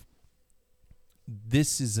himself,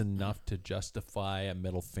 this is enough to justify a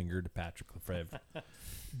middle finger to Patrick Lefevre?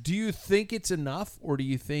 Do you think it's enough, or do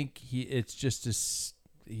you think it's just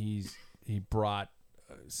he brought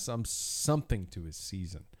something to his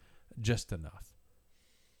season, just enough?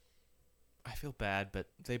 I feel bad, but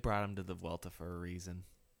they brought him to the Vuelta for a reason.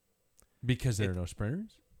 Because there are no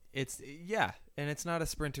sprinters? And it's not a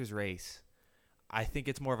sprinter's race. I think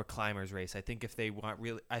it's more of a climber's race. I think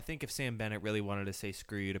if Sam Bennett really wanted to say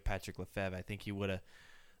screw you to Patrick Lefevre, I think he would have.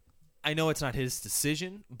 I know it's not his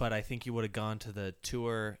decision, but I think he would have gone to the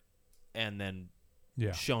tour and then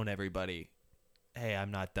shown everybody, hey,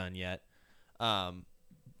 I'm not done yet.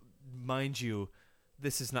 Mind you,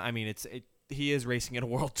 this is not. I mean, he is racing at a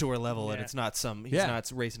world tour level, and it's not he's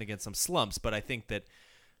not racing against some slumps. But I think that,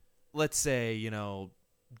 let's say, Dylan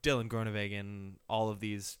Groenewegen, all of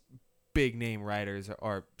these big name riders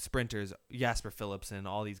or sprinters, Jasper Philipsen,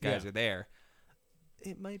 all these guys are there.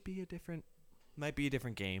 It might be a different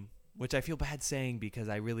game, which I feel bad saying because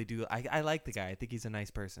I really do. I like the guy. I think he's a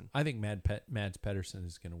nice person. I think Mads Pedersen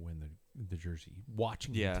is going to win the jersey.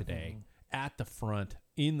 Watching him today at the front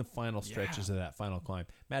in the final stretches of that final climb,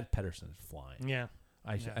 Mads Pedersen is flying. Yeah.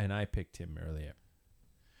 And I picked him earlier.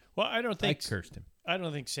 Well, I don't think I cursed him. I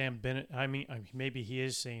don't think Sam Bennett. I mean, maybe he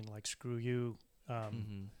is saying like "screw you,"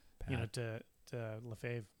 to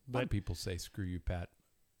Lefevre. But people say "screw you, Pat."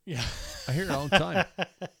 Yeah, I hear it all the time.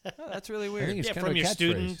 Oh, that's really weird. I think it's kind from of a your catchphrase.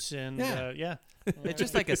 students and it's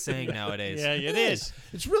just like a saying nowadays. Yeah, it is.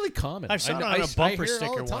 It's really common. I've saw it on a bumper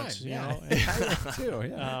sticker once. once. Yeah, I too.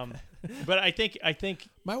 Yeah. But I think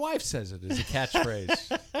my wife says it as a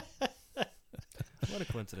catchphrase. What a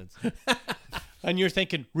coincidence. And you're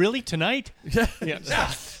thinking, really, tonight? Yeah.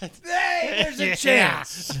 Hey, there's a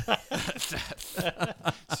chance.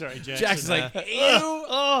 Sorry, Jackson. Jackson's like,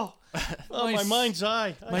 my mind's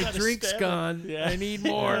eye. My drink's gone. Yeah. I need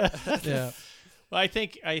more. Yeah. Well, I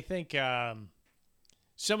think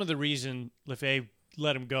some of the reason Lefevre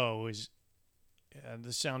let him go is,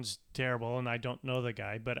 this sounds terrible, and I don't know the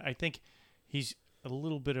guy, but I think he's a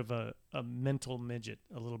little bit of a mental midget,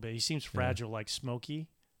 a little bit. He seems fragile like Smokey.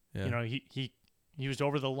 Yeah. He was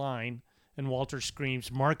over the line, and Walter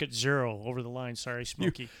screams, "Mark at 0 over the line." Sorry,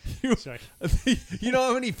 Smokey. Sorry. You know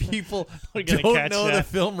how many people don't know the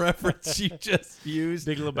film reference you just used?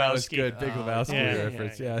 Big Lebowski. That was good. Big Lebowski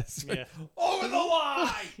reference. Yeah. Over the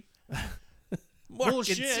line! Mark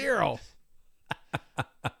at 0.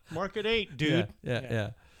 Mark at 8, dude. Yeah.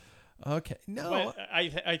 Okay. No. But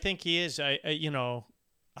I think he is.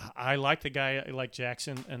 I like the guy. I like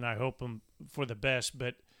Jackson, and I hope him for the best,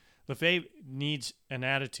 but Lefevre needs an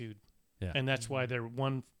attitude, and that's why they're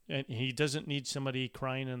one. And he doesn't need somebody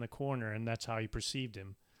crying in the corner, and that's how he perceived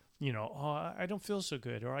him. I don't feel so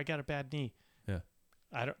good, or I got a bad knee. Yeah,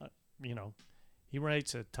 I don't. he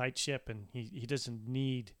rides a tight ship, and he doesn't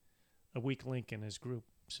need a weak link in his group.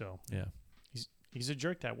 So Yeah. He's a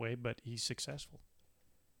jerk that way, but he's successful.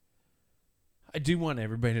 I do want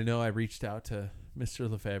everybody to know I reached out to Mr.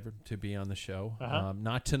 Lefebvre to be on the show.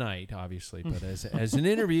 Not tonight, obviously, but as an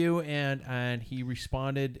interview, and he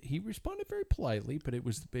responded. He responded very politely, but it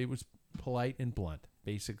was polite and blunt.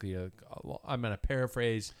 Basically, I'm going to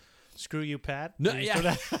paraphrase. Screw you, Pat. No,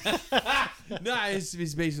 yeah. No,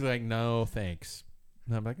 he's basically like, no, thanks.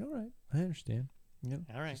 And I'm like, all right, I understand.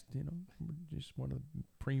 All right. Just, just one of the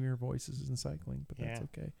premier voices in cycling, but that's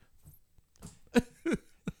okay.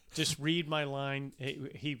 Just read my line.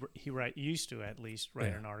 He used to at least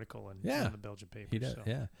write an article in the Belgian paper. He does, so.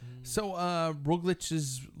 yeah. So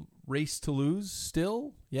Roglic's race to lose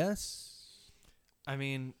still? Yes. I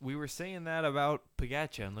mean, we were saying that about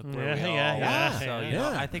Pogačar, and look where we all yeah. So you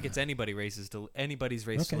know, I think it's anybody's race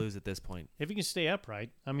to lose at this point. If he can stay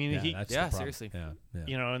upright, I mean, seriously, yeah.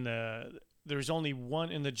 You know, there's only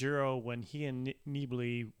one in the Giro when he and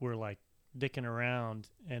Nibali were like dicking around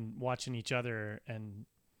and watching each other, and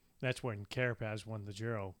that's when Carapaz won the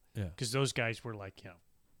Giro. Yeah, because those guys were like,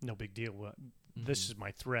 no big deal. This is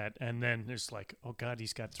my threat, and then it's like, oh God,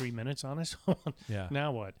 he's got 3 minutes on us. Yeah.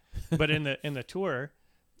 Now what? But in the Tour,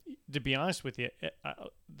 to be honest with you,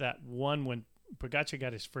 that one when Pogačar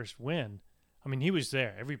got his first win, I mean, he was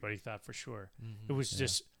there. Everybody thought for sure. It was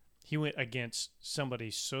just he went against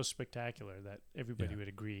somebody so spectacular that everybody would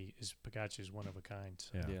agree is Pogačar is one of a kind.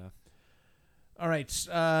 So. Yeah. All right.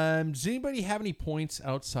 Does anybody have any points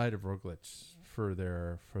outside of Roglic for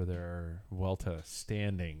their Vuelta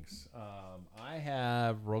standings? I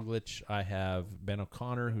have Roglic. I have Ben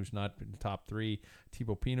O'Connor, who's not been in the top 3.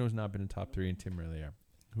 Thibaut Pinot's not been in the top 3, and Tim Merlier,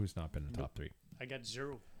 who's not been in the top 3. I got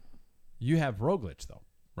 0. You have Roglic though,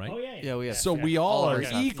 right? Oh yeah. Yeah, we have. So we all are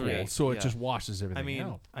top equal. 3. So it just washes everything I mean,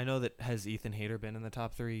 out. I know that has Ethan Hayter been in the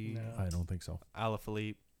top 3? No. I don't think so.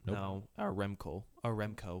 Alaphilippe. Nope. No. Or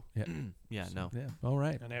Remco. Yeah. Yeah, no. Yeah. All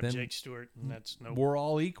right. And I have Then Jake Stewart, and that's no. we're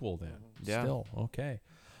all equal then. Yeah. Still okay.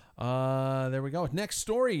 There we go. Next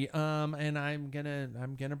story. And I'm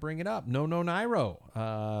gonna bring it up. No Nairo.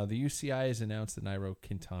 The UCI has announced that Nairo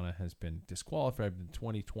Quintana has been disqualified from the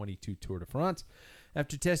 2022 Tour de France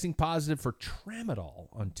after testing positive for tramadol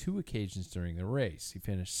on 2 occasions during the race. He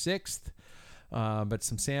finished 6th, but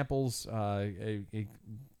some samples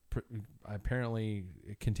apparently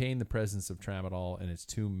contained the presence of tramadol in its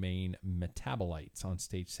 2 main metabolites on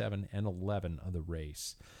stage 7 and 11 of the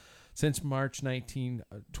race. Since March 2019,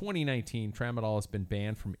 tramadol has been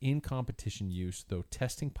banned from in-competition use, though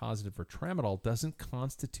testing positive for tramadol doesn't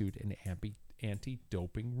constitute an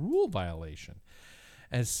anti-doping rule violation.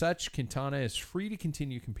 As such, Quintana is free to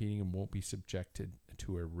continue competing and won't be subjected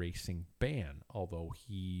to a racing ban. Although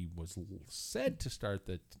he was said to start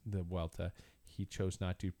the Vuelta, he chose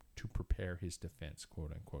not to prepare his defense,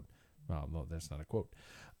 quote unquote. Well, no, that's not a quote.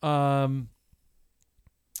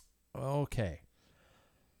 Okay.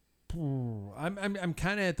 I'm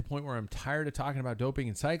kind of at the point where I'm tired of talking about doping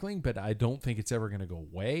in cycling, but I don't think it's ever going to go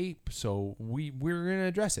away. So we're going to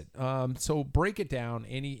address it. So break it down.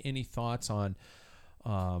 Any thoughts on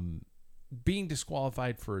being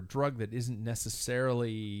disqualified for a drug that isn't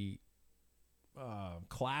necessarily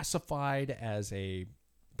classified as a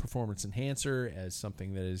performance enhancer, as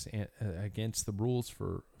something that is against the rules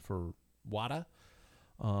for WADA,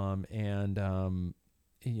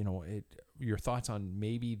 your thoughts on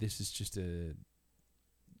maybe this is just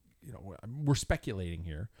we're speculating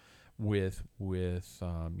here with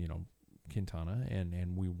Quintana,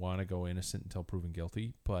 and we want to go innocent until proven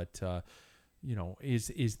guilty, but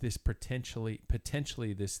is this potentially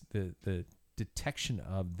this the detection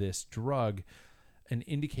of this drug an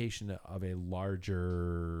indication of a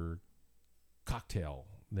larger cocktail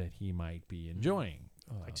that he might be enjoying?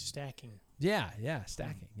 Like stacking. Yeah,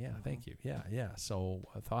 stacking. Yeah, thank you. Yeah. So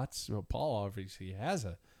thoughts? Well, Paul obviously has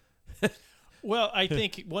a. Well, I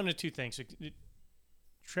think one of 2 things.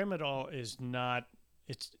 Tramadol is not.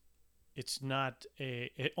 It's not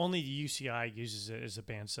only the UCI uses it as a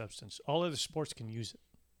banned substance. All other sports can use it.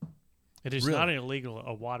 It is not an illegal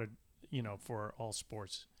for all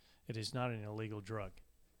sports. It is not an illegal drug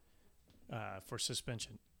for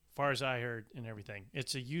suspension. As far as I heard and everything,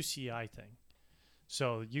 it's a UCI thing.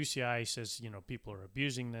 So UCI says, people are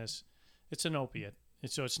abusing this. It's an opiate. And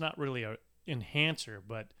so it's not really an enhancer,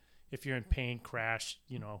 but if you're in pain, crash,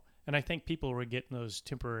 and I think people were getting those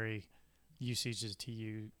temporary usages,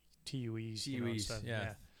 TUEs, stuff.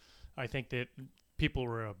 Yeah. I think that people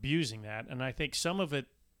were abusing that. And I think some of it,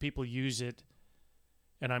 people use it,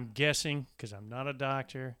 and I'm guessing, because I'm not a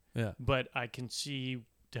doctor, but I can see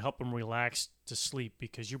to help them relax to sleep,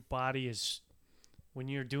 because your body is when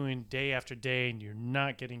you're doing day after day and you're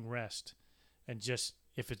not getting rest, and just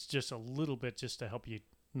if it's just a little bit just to help you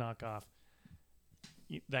knock off,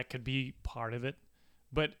 that could be part of it.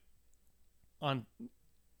 But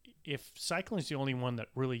if cycling is the only one that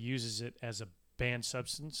really uses it as a banned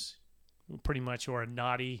substance, pretty much, or a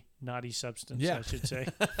naughty substance, I should say.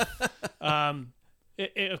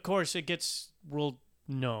 Of course, it gets real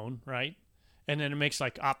known, right? And then it makes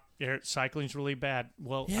like, cycling's really bad.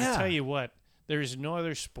 Well, I tell you what, there is no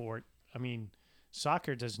other sport. I mean,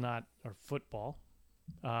 soccer does not, or football,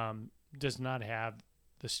 does not have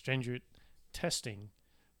the stringent testing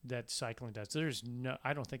that cycling does.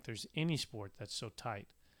 I don't think there's any sport that's so tight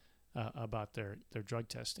about their drug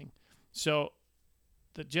testing. So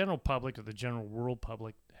the general public, or the general world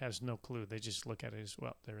public, has no clue. They just look at it as,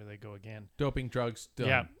 well, there they go again. Doping, drugs,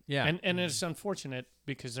 done. Yeah. And it's unfortunate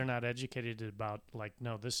because they're not educated about, like,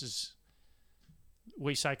 no, this is, the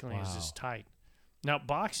way cycling is just tight. Now,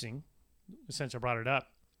 boxing, since I brought it up,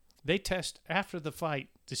 they test after the fight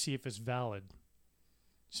to see if it's valid.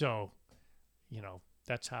 So,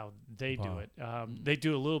 that's how they do it. They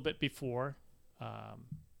do a little bit before,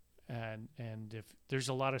 and if there's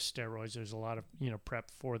a lot of steroids, there's a lot of prep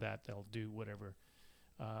for that. They'll do whatever.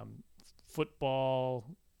 Football,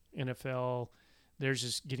 NFL, theirs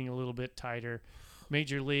is getting a little bit tighter.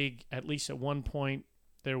 Major League, at least at one point,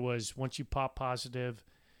 there was, once you pop positive,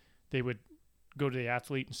 they would go to the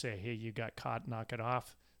athlete and say, hey, you got caught, knock it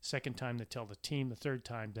off. Second time, they tell the team. The third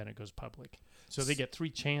time, then it goes public. So they get 3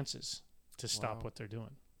 chances to stop what they're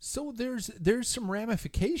doing. So there's some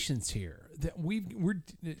ramifications here that we're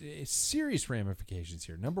serious ramifications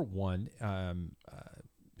here. Number one,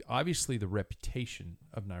 obviously the reputation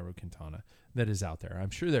of Nairo Quintana that is out there. I'm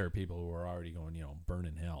sure there are people who are already going, burn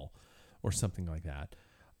in hell or something like that.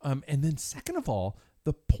 And then second of all,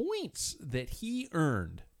 the points that he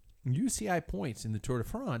earned, UCI points in the Tour de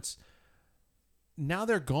France, now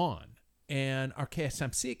they're gone. And Arkea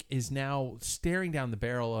Samsic is now staring down the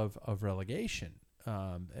barrel of relegation.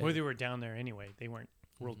 Well, they were down there anyway. They weren't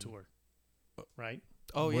World Tour, right?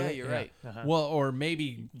 Oh, yeah, you're right. Uh-huh. Well, or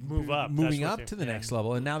maybe moving up to the next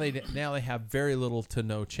level, and now they have very little to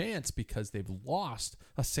no chance because they've lost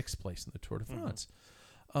a 6th place in the Tour de France.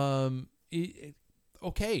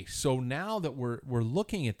 Okay, so now that we're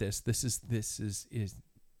looking at this is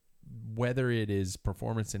whether it is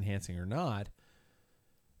performance enhancing or not.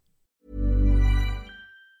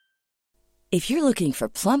 If you're looking for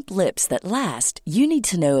plump lips that last, you need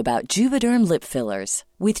to know about Juvederm lip fillers.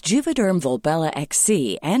 With Juvederm Volbella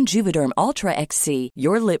XC and Juvederm Ultra XC,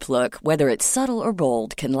 your lip look, whether it's subtle or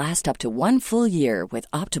bold, can last up to 1 full year with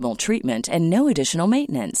optimal treatment and no additional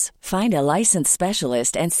maintenance. Find a licensed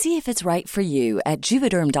specialist and see if it's right for you at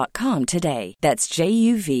Juvederm.com today. That's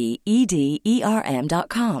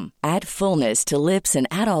JUVEDERM.com. Add fullness to lips in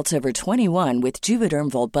adults over 21 with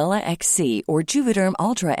Juvederm Volbella XC or Juvederm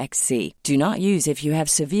Ultra XC. Do not use if you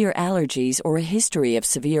have severe allergies or a history of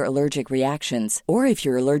severe allergic reactions, or if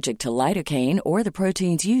you're allergic to lidocaine or the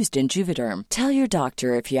proteins used in Juvederm. Tell your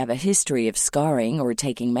doctor if you have a history of scarring or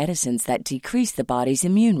taking medicines that decrease the body's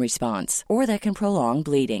immune response or that can prolong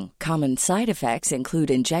bleeding. Common side effects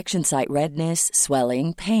include injection site redness,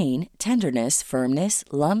 swelling, pain, tenderness, firmness,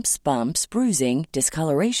 lumps, bumps, bruising,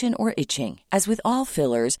 discoloration, or itching. As with all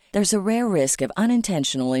fillers, there's a rare risk of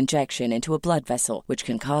unintentional injection into a blood vessel, which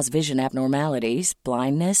can cause vision abnormalities,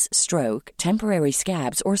 blindness, stroke, temporary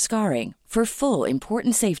scabs, or scarring. For full,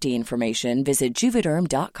 important safety information, visit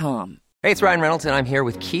Juvederm.com. Hey, it's Ryan Reynolds, and I'm here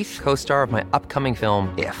with Keith, co-star of my upcoming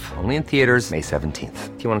film, If, only in theaters May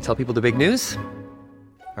 17th. Do you want to tell people the big news?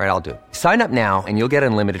 All right, I'll do it. Sign up now and you'll get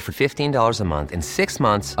unlimited for $15 a month and 6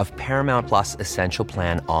 months of Paramount Plus Essential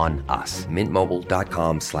Plan on us.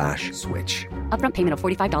 MintMobile.com/switch. Upfront payment of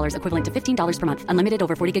 $45 equivalent to $15 per month. Unlimited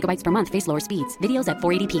over 40 gigabytes per month. Face lower speeds. Videos at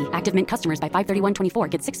 480p. Active Mint customers by 531.24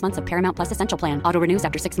 get 6 months of Paramount Plus Essential Plan. Auto renews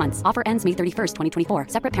after 6 months. Offer ends May 31st, 2024.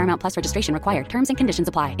 Separate Paramount Plus registration required. Terms and conditions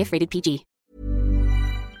apply if rated PG.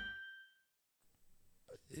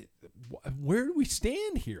 Where do we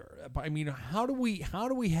stand here? I mean, how do we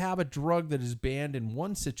have a drug that is banned in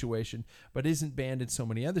one situation but isn't banned in so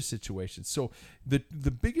many other situations? So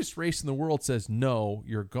the biggest race in the world says no,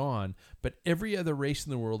 you're gone, but every other race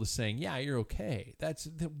in the world is saying yeah, you're okay.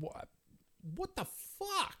 What the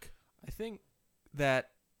fuck? I think that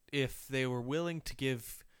if they were willing to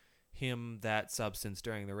give him that substance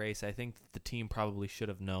during the race, I think the team probably should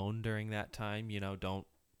have known during that time,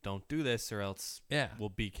 don't do this or else we'll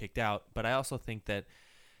be kicked out. But I also think that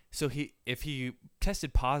if he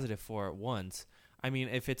tested positive for it once, I mean,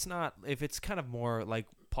 if it's kind of more like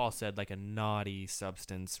Paul said, like a naughty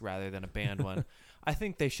substance rather than a banned one, I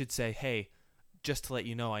think they should say, hey, just to let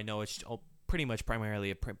you know, I know it's pretty much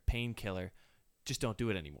primarily a painkiller. Just don't do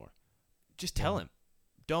it anymore. Just tell him.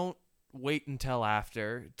 Don't wait until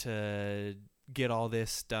after to get all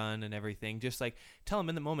this done and everything. Just like tell him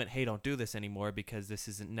in the moment, hey, don't do this anymore because this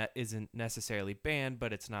isn't necessarily banned,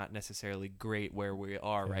 but it's not necessarily great where we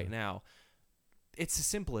are right now. It's as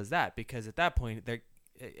simple as that, because at that point,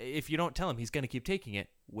 if you don't tell him, he's going to keep taking it,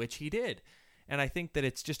 which he did. And I think that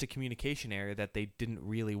it's just a communication error that they didn't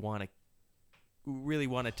really want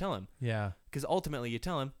to tell him. Yeah. Because ultimately, you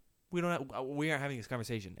tell him, we aren't having this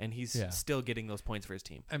conversation, and he's still getting those points for his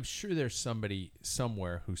team. I'm sure there's somebody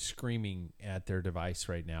somewhere who's screaming at their device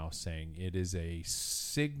right now saying it is a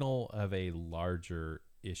signal of a larger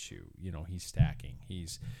issue. You know, he's stacking.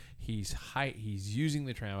 He's using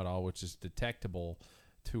the tramadol, which is detectable,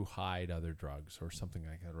 to hide other drugs or something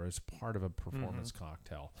like that, or as part of a performance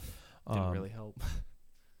cocktail. Didn't really help.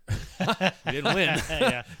 We didn't win.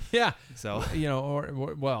 Yeah. So, you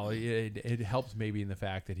know, well, it helped maybe in the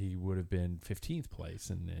fact that he would have been 15th place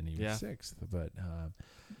and he was 6th. But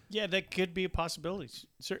yeah, that could be a possibility.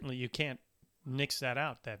 Certainly, you can't nix that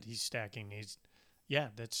out that he's stacking.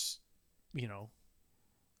 That's, you know,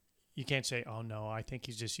 you can't say, oh no, I think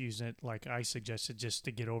he's just using it like I suggested, just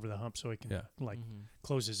to get over the hump so he can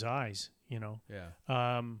close his eyes. You know. Yeah.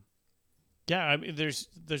 Yeah. I mean, there's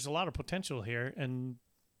a lot of potential here, and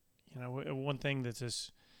you know, one thing that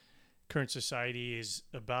this current society is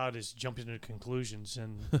about is jumping to conclusions,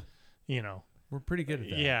 and you know, we're pretty good at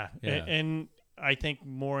that. Yeah. And I think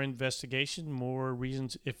more investigation, more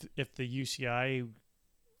reasons. If the UCI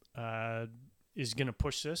is going to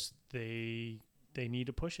push this, they need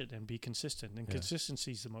to push it and be consistent. And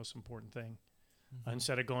consistency is the most important thing.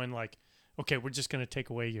 Instead of going like, okay, we're just going to take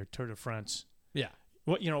away your Tour de France. Yeah.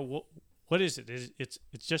 What is it? It's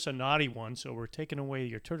just a naughty one, so we're taking away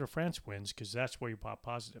your Tour de France wins because that's where you pop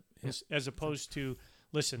positive. As opposed to,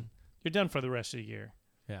 listen, you're done for the rest of the year.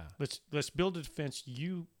 Yeah. Let's build a defense.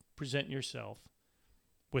 You present yourself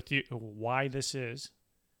with why this is,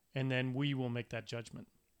 and then we will make that judgment.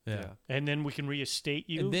 Yeah. And then we can reinstate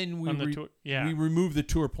you. And then we tour. Yeah. We remove the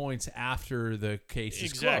Tour points after the case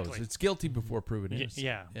is closed. It's guilty before proven innocent.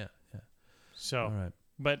 Yeah. So, all right.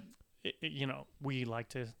 But you know, we like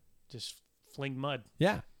to just fling mud.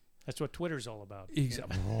 Yeah. That's what Twitter's all about.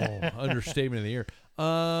 Exactly. Understatement of the year.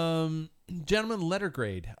 Gentlemen, letter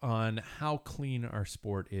grade on how clean our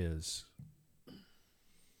sport is.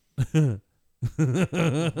 I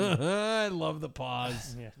love the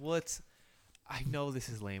pause. Yeah. Well, I know this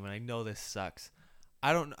is lame and I know this sucks.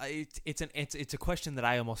 I don't. It's a question that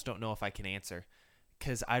I almost don't know if I can answer,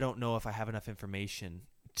 because I don't know if I have enough information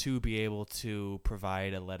to be able to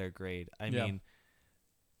provide a letter grade. I mean.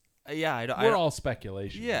 We're all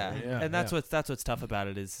speculation. Yeah, and that's what's tough about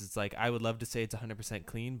it is it's like I would love to say it's 100%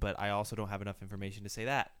 clean, but I also don't have enough information to say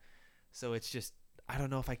that. So it's just I don't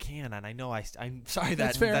know if I can, and I know I'm sorry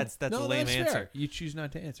that's fair. That's a lame answer. Fair. You choose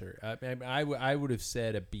not to answer. I would have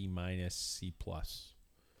said a B-, C+.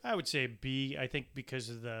 I would say a B. I think because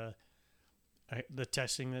of the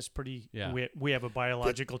testing that's pretty. Yeah. We have a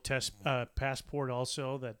biological test passport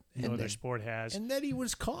also that no other sport has, and that he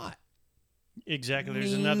was caught. Exactly.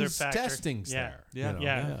 There's another factor. Testing's there.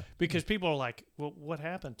 Yeah. Because people are like, well, what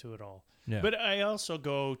happened to it all? Yeah. But I also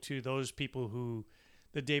go to those people who,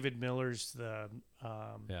 the David Millers, the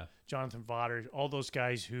Jonathan Vaughters, all those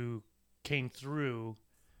guys who came through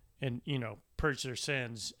and, you know, purged their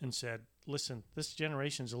sins and said, listen, this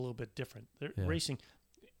generation's a little bit different. They're racing.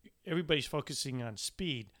 Everybody's focusing on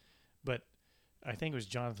speed, but I think it was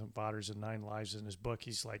Jonathan Vaughters in 9 Lives in his book.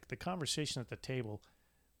 He's like, the conversation at the table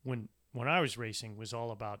when I was racing was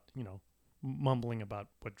all about, you know, mumbling about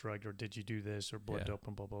what drug or did you do this or blood dope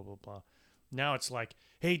and blah, blah, blah, blah. Now it's like,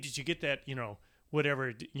 hey, did you get that, you know,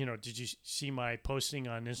 whatever, you know, did you see my posting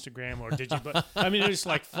on Instagram or did you, but I mean, it's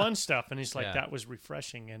like fun stuff. And it's like, that was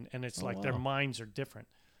refreshing. And it's their minds are different.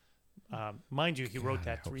 Mind you, he wrote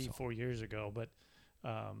that 3-4 years ago, but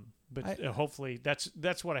hopefully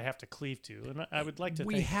that's what I have to cleave to, and I would like to.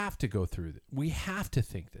 We have to go through that. We have to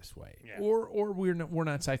think this way, or we're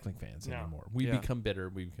not cycling fans anymore. We become bitter,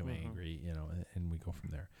 we become angry, you know, and we go from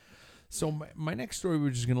there. So my next story,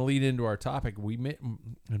 which is going to lead into our topic,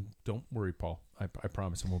 and don't worry, Paul, I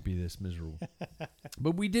promise I won't be this miserable.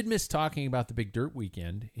 But we did miss talking about the big dirt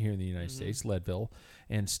weekend here in the United States, Leadville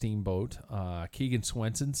and Steamboat. Keegan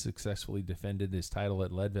Swenson successfully defended his title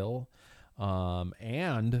at Leadville.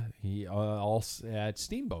 And he also at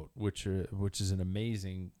Steamboat, which is an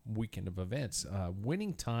amazing weekend of events.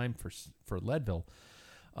 Winning time for Leadville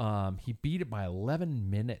He beat it by 11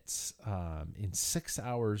 minutes in 6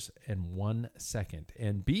 hours and 1 second.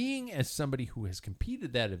 And being as somebody who has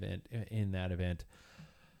competed in that event,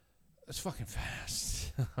 it's fucking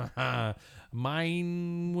fast.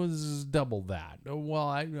 Mine was double that. Well,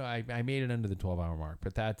 I made it under the 12-hour mark,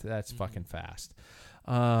 but that's fucking fast.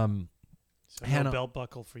 So no belt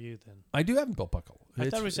buckle for you then. I do have a belt buckle. I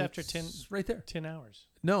thought it was after 10, right there. 10 hours.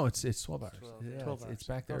 No, it's 12 hours. 12 hours. It's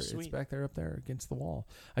back there. Oh, it's back there up there against the wall.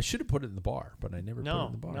 I should have put it in the bar, but I never put it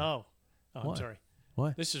in the bar. No. Oh, What? I'm sorry.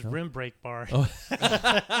 What? This is rim break bar. Oh.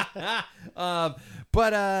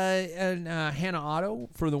 But Hannah Otto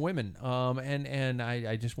for the women. And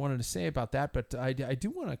I just wanted to say about that, but I do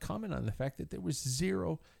want to comment on the fact that there was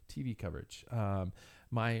zero TV coverage.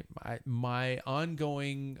 My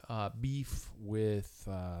ongoing beef with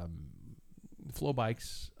Flow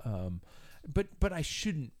Bikes, but I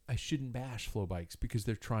shouldn't bash Flow Bikes because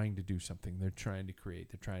they're trying to do something. They're trying to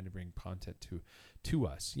create. They're trying to bring content to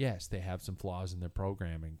us. Yes, they have some flaws in their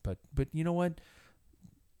programming, but you know what?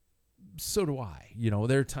 So do I.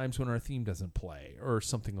 There are times when our theme doesn't play or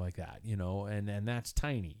something like that. And that's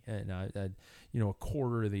tiny, and a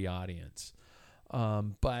quarter of the audience.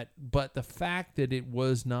 But the fact that it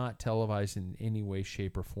was not televised in any way,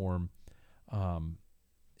 shape, or form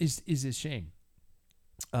is a shame.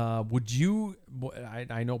 Would you?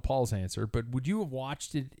 I know Paul's answer, but would you have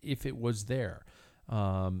watched it if it was there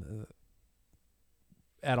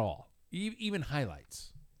at all, even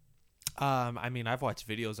highlights? I mean, I've watched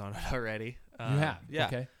videos on it already. You have, yeah.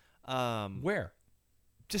 Okay. Where?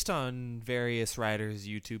 Just on various riders'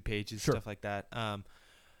 YouTube pages, Sure. stuff like that.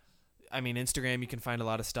 I mean, Instagram, you can find a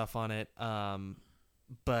lot of stuff on it.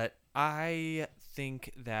 But I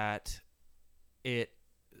think that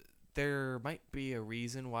there might be a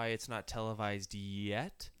reason why it's not televised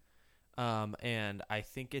yet. And I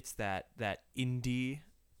think it's that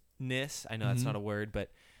indie-ness. I know that's not a word,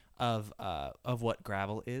 but of what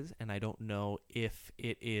gravel is. And I don't know if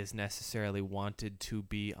it is necessarily wanted to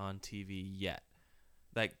be on TV yet.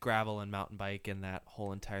 Like gravel and mountain bike and that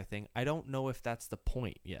whole entire thing. I don't know if that's the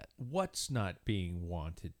point yet. What's not being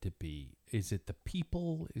wanted to be? Is it the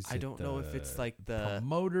people? I don't know if it's like the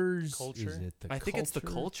promoters. culture? Is it the I think it's the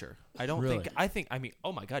culture. I don't Really? think. I mean,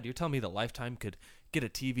 oh my God, you're telling me that Lifetime could get a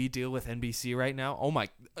TV deal with NBC right now? Oh my,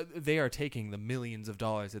 they are taking the millions of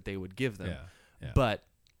dollars that they would give them. Yeah. But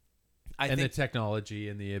I and think the technology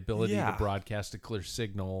and the ability Yeah. to broadcast a clear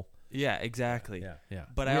signal. yeah, exactly. Yeah.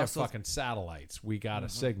 But we I have also fucking satellites. We got a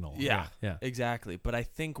signal. Yeah, Yeah. exactly. But I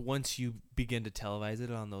think once you begin to televise it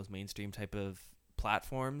on those mainstream type of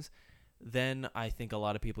platforms, then I think a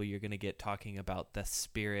lot of people you're going to get talking about the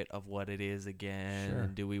spirit of what it is again. Sure.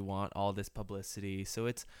 And do we want all this publicity? So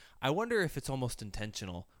I wonder if it's almost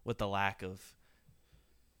intentional with the lack of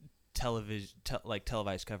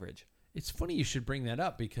televised coverage. It's funny you should bring that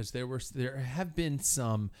up because there have been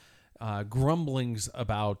some grumblings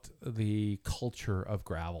about the culture of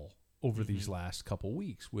gravel over these last couple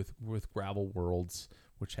weeks with Gravel Worlds,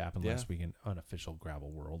 which happened last weekend. Unofficial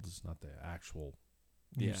Gravel Worlds. It's not the actual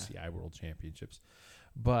UCI World Championships,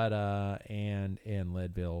 but and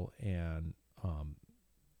Leadville and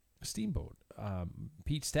Steamboat.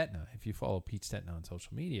 Pete Stetna, if you follow Pete Stetna on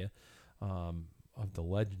social media, of the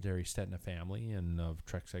legendary Stetna family and of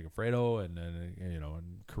Trek Segafredo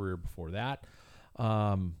and career before that.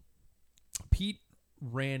 Pete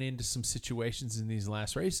ran into some situations in these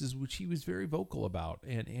last races, which he was very vocal about,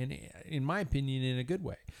 and in my opinion, in a good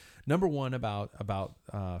way. Number one, about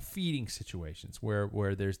feeding situations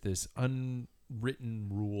where there's this unwritten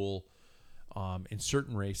rule in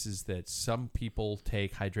certain races that some people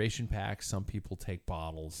take hydration packs, some people take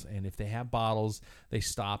bottles, and if they have bottles, they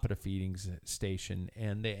stop at a feeding station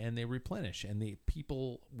and they replenish. And the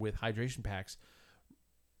people with hydration packs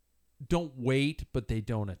don't wait, but they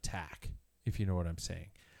don't attack, if you know what I'm saying.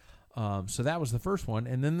 So that was the first one,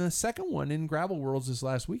 and then the second one in Gravel Worlds this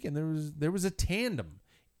last weekend, there was a tandem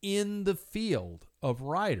in the field of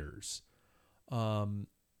riders.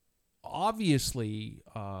 Obviously,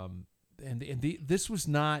 this was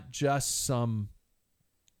not just some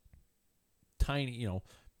tiny,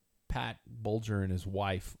 Pat Bulger and his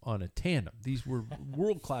wife on a tandem. These were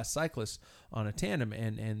world-class cyclists on a tandem,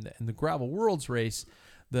 and the Gravel Worlds race,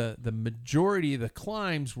 the majority of the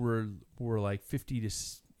climbs were like 50 to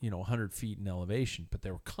 100 feet in elevation, but they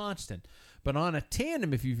were constant. But on a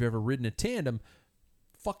tandem, if you've ever ridden a tandem,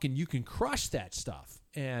 fucking you can crush that stuff.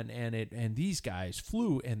 And these guys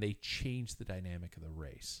flew and they changed the dynamic of the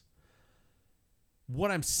race.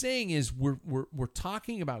 What I'm saying is we're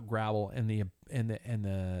talking about gravel and the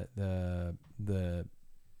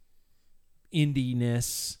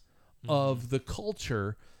indiness of the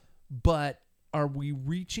culture, but are we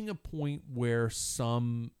reaching a point where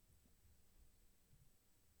some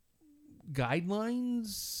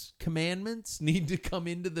guidelines, commandments need to come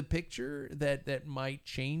into the picture that might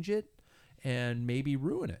change it and maybe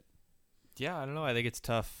ruin it? Yeah, I don't know. I think it's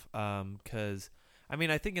tough because,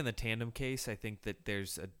 I think in the tandem case, I think that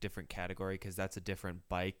there's a different category because that's a different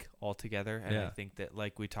bike altogether. And I think that,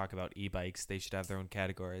 like we talk about e-bikes, they should have their own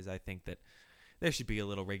categories. I think that there should be a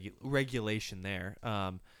little regulation there.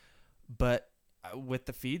 But with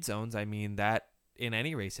the feed zones, that in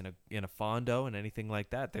any race, in a Fondo and anything like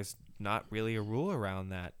that, there's not really a rule around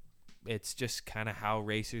that. It's just kind of how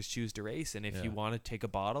racers choose to race. And if you want to take a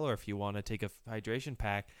bottle or if you want to take a hydration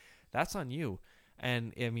pack, that's on you.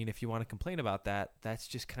 And if you want to complain about that, that's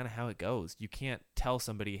just kind of how it goes. You can't tell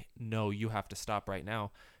somebody, no, you have to stop right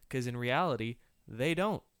now, because in reality, they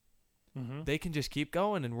don't. Mm-hmm. They can just keep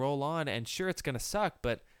going and roll on, and sure, it's going to suck,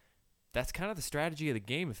 but that's kind of the strategy of the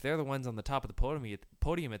game. If they're the ones on the top of the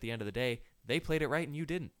podium at the end of the day, they played it right and you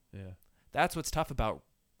didn't. Yeah. That's what's tough about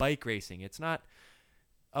bike racing. It's not,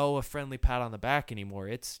 a friendly pat on the back anymore.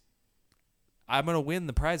 It's, I'm going to win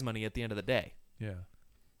the prize money at the end of the day. Yeah.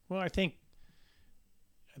 Well, I think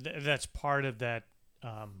that's part of that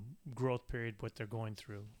growth period, what they're going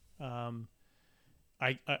through. I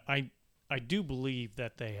do believe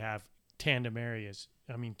that they have tandem areas.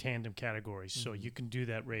 Tandem categories, so you can do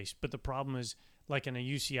that race. But the problem is, like in a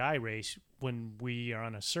UCI race, when we are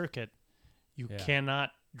on a circuit, you cannot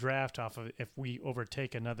draft off of if we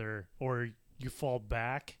overtake another or you fall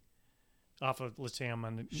back off of, let's say I'm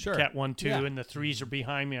on the Cat 1, 2, and the threes are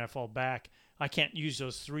behind me and I fall back. I can't use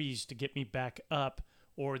those threes to get me back up,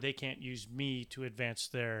 or they can't use me to advance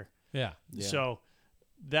their. Yeah. So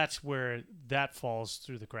that's where that falls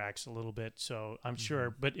through the cracks a little bit. So I'm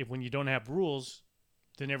sure, but when you don't have rules,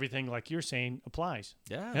 then everything, like you're saying, applies.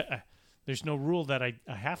 Yeah. There's no rule that I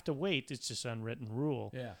have to wait. It's just unwritten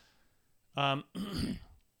rule. Yeah.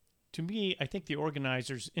 To me, I think the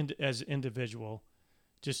organizers, as individual,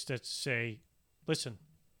 just to say, listen,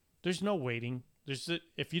 there's no waiting.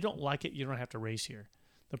 If you don't like it, you don't have to race here.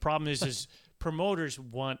 The problem is promoters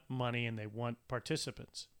want money and they want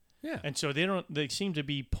participants. Yeah. And so they seem to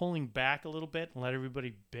be pulling back a little bit and let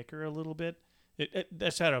everybody bicker a little bit.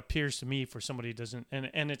 That's how it appears to me for somebody who doesn't.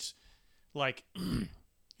 And it's like,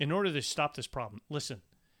 in order to stop this problem, listen,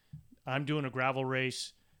 I'm doing a gravel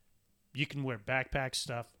race. You can wear backpack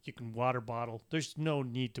stuff. You can water bottle. There's no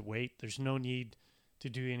need to wait. There's no need to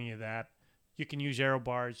do any of that. You can use aero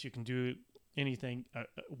bars. You can do anything.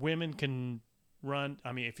 Women can run.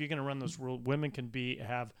 If you're going to run those rules, women can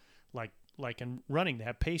have like in running, they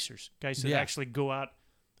have pacers, guys that actually go out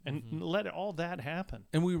and let all that happen.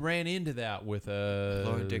 And we ran into that with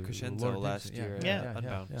Lauren DeCrescenzo last year.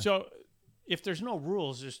 Yeah. So if there's no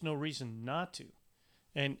rules, there's no reason not to.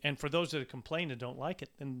 And for those that complain and don't like it,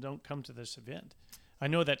 then don't come to this event. I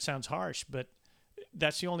know that sounds harsh, but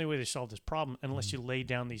that's the only way to solve this problem. Unless you lay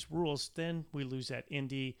down these rules, then we lose that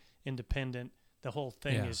independent. The whole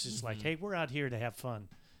thing is just like, hey, we're out here to have fun.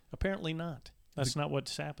 Apparently not. That's not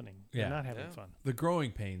what's happening. They're not having fun. The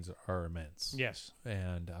growing pains are immense. Yes.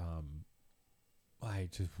 And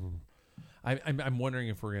I'm wondering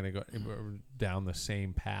if we're going to go down the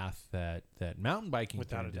same path that mountain biking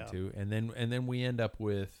turned into, and then we end up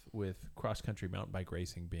with cross country mountain bike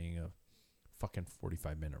racing being a fucking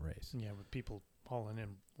 45-minute race. Yeah, with people hauling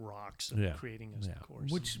in rocks and creating a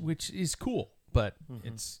course, which is cool, but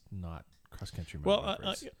it's not cross country mountain bike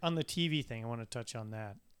race. On the TV thing, I want to touch on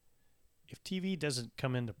that. If TV doesn't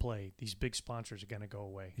come into play, these big sponsors are going to go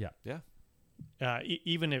away. Yeah.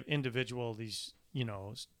 Even if individual these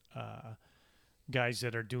guys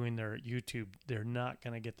that are doing their YouTube, they're not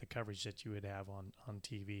going to get the coverage that you would have on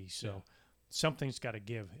TV. So something's got to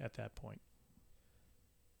give at that point.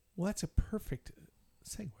 Well, that's a perfect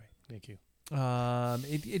segue. Thank you.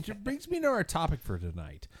 It brings me to our topic for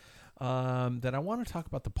tonight, that I want to talk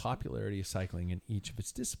about the popularity of cycling in each of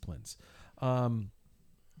its disciplines.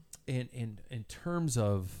 In terms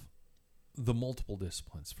of the multiple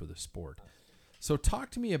disciplines for the sport. So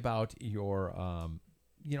talk to me about your,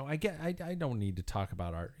 I don't need to talk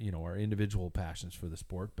about our individual passions for the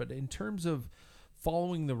sport, but in terms of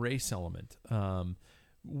following the race element,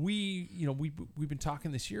 we've been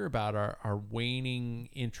talking this year about our waning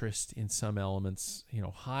interest in some elements,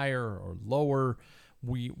 higher or lower.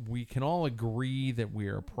 We can all agree that we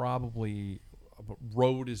are probably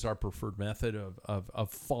road is our preferred method of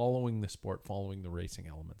following the sport, following the racing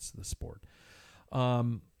elements of the sport.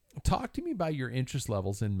 talk to me about your interest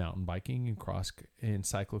levels in mountain biking and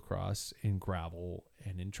cyclocross, in gravel,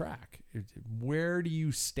 and in track. Where do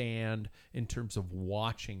you stand in terms of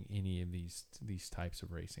watching any of these types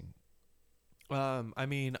of racing? I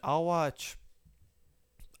mean, I like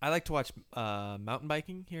to watch mountain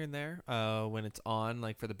biking here and there when it's on,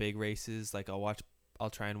 like for the big races. Like I'll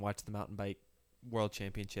try and watch the mountain bike world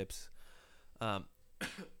championships.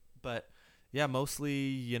 But yeah,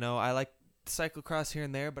 mostly, I like cyclocross here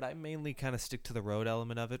and there, but I mainly kind of stick to the road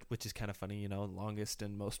element of it, which is kind of funny, longest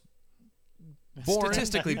and most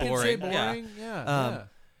statistically boring. Yeah.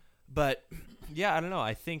 But yeah, I don't know.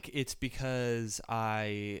 I think it's because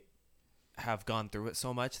I have gone through it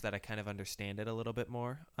so much that I kind of understand it a little bit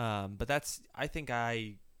more. But I think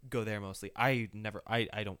I go there mostly. I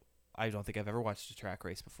don't think I've ever watched a track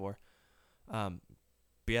race before. But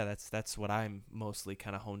yeah, that's what I'm mostly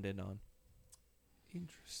kind of honed in on.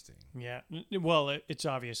 Interesting. Yeah. Well, it's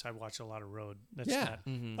obvious I watch a lot of road.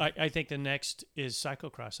 I think the next is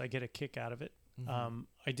cyclocross. I get a kick out of it.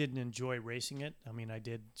 I didn't enjoy racing it. I mean, I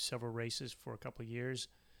did several races for a couple of years.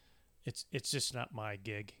 It's just not my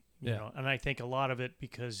gig, you know. And I think a lot of it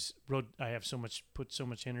because I have put so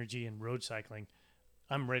much energy in road cycling.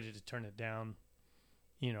 I'm ready to turn it down,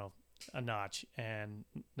 a notch and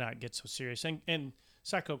not get so serious. And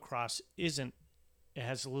cyclocross it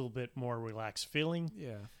has a little bit more relaxed feeling.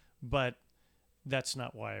 Yeah. But that's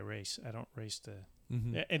not why I race. I don't race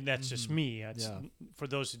and that's just me. For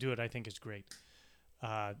those who do it, I think it's great.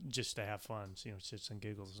 Just to have fun, shits and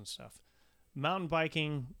giggles and stuff. Mountain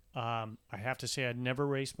biking, I have to say I'd never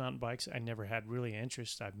raced mountain bikes. I never had really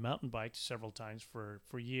interest. I've mountain biked several times for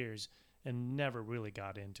years and never really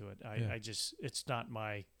got into it. It's not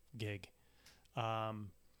my gig.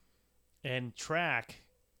 And track,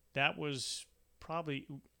 that was probably,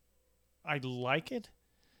 I like it,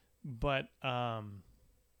 but to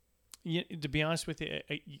be honest with you,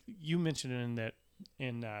 you mentioned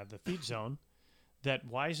in the feed zone that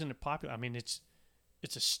why isn't it popular? I mean, it's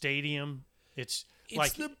a stadium. It's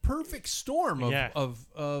like the perfect storm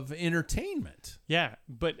of entertainment. Yeah,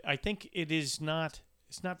 but I think it's not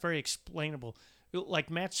very explainable. Like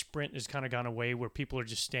match sprint has kind of gone away where people are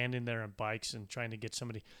just standing there on bikes and trying to get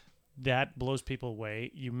somebody. That blows people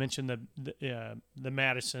away. You mentioned the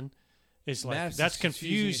Madison. That's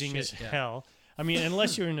confusing as hell. I mean,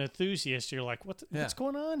 unless you're an enthusiast, you're like, what's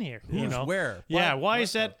going on here? Who's where? Yeah. Why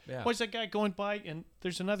is that guy going by and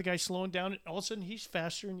there's another guy slowing down and all of a sudden he's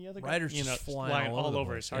faster than the other guy? Riders just flying all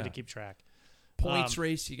over. It's hard to keep track. Points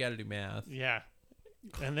race, you got to do math. Yeah.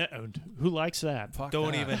 And who likes that?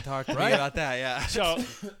 Don't even talk to me about that. Yeah. So,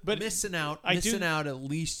 but missing out. At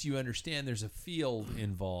least you understand there's a field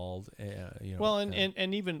involved. Well,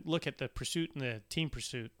 and even look at the pursuit and the team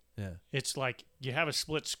pursuit. Yeah. It's like you have a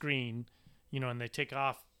split screen, and they take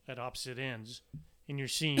off at opposite ends, and you're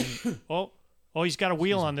seeing, oh, he's got a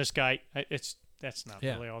wheel on this guy. That's not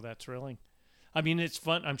really all that thrilling. I mean, it's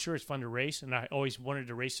fun. I'm sure it's fun to race, and I always wanted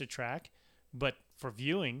to race the track, but for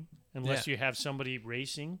viewing, unless you have somebody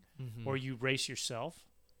racing or you race yourself,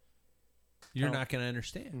 you're not going to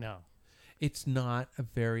understand. No, it's not a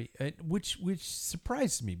very which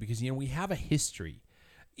surprises me because we have a history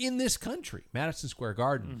in this country. Madison Square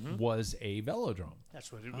Garden was a velodrome.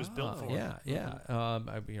 That's what it was built for. Yeah.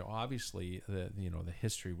 Obviously the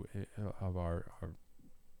history of our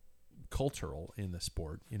cultural in the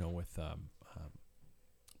sport. With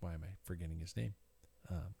why am I forgetting his name?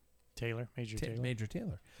 Major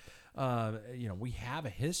Taylor. We have a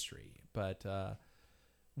history, but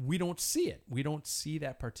we don't see it. We don't see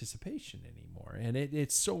that participation anymore. And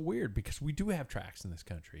it's so weird because we do have tracks in this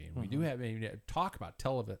country, and we do have talk about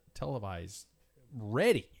televised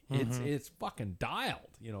ready. It's fucking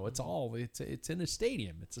dialed. It's in a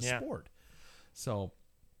stadium. It's a sport. So,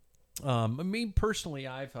 I mean, personally,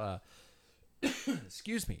 I've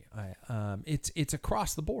excuse me. It's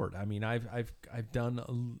across the board. I mean, I've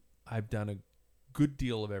done a good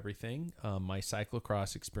deal of everything. My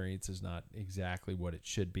cyclocross experience is not exactly what it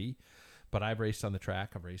should be, but I've raced on the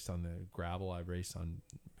track. I've raced on the gravel. I've raced on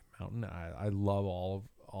mountain. I love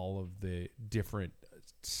all of the different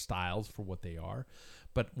styles for what they are.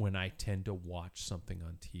 But when I tend to watch something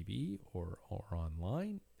on TV or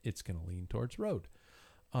online, it's going to lean towards road.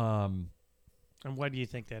 And why do you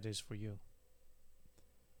think that is for you?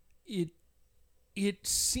 It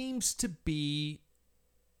seems to be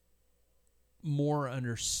more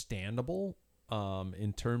understandable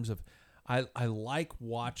in terms of I like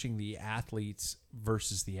watching the athletes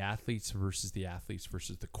versus the athletes versus the athletes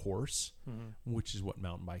versus the course, which is what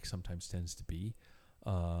mountain bike sometimes tends to be.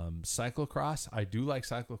 Cyclocross, I do like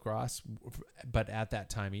cyclocross, but at that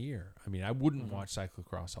time of year. I mean, I wouldn't watch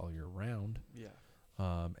cyclocross all year round. Yeah.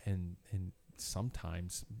 And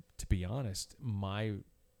sometimes, to be honest, my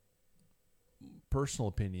personal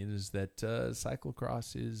opinion is that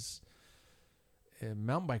cyclocross is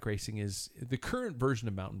mountain bike racing is the current version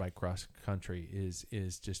of mountain bike cross country is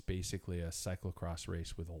just basically a cyclocross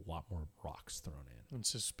race with a lot more rocks thrown in and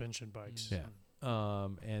suspension bikes. Yeah.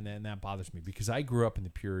 And then that bothers me because I grew up in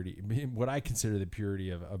the purity, what I consider the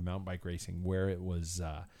purity of mountain bike racing, where it was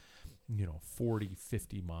 40,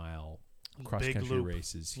 50 mile cross country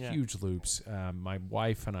races, huge loops. My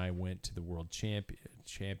wife and I went to the world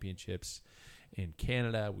championships in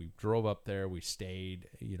Canada. We drove up there. We stayed.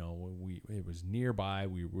 It was nearby.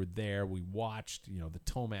 We were there. We watched. The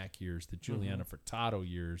Tomac years, the Giuliano Furtado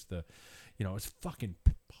years. It was fucking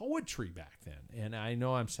poetry back then. And I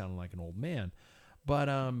know I'm sounding like an old man, but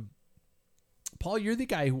Paul, you're the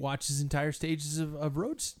guy who watches entire stages of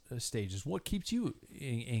road stages. What keeps you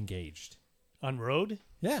engaged on road?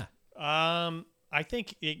 Yeah. I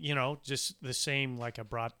think just the same. Like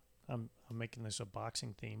I'm making this a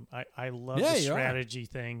boxing theme. I love the strategy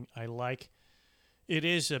thing. I like it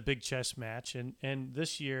is a big chess match, and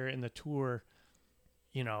this year in the tour,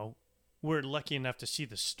 we're lucky enough to see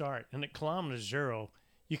the start. And at kilometer 0,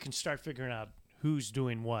 you can start figuring out who's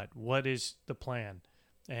doing what is the plan.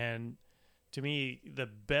 And to me, the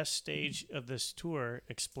best stage of this tour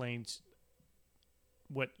explains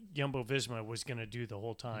what Jumbo-Visma was going to do the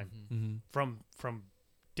whole time. From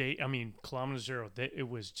kilometer 0, it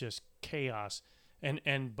was just chaos,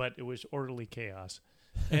 but it was orderly chaos,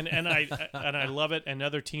 and I love it. And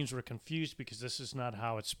other teams were confused because this is not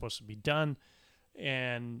how it's supposed to be done,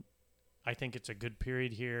 and I think it's a good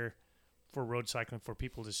period here for road cycling for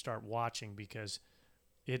people to start watching because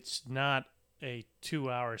it's not a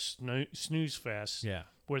 2-hour snooze fest. Yeah,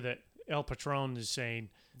 where the El Patron is saying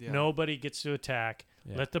Yeah. Nobody gets to attack.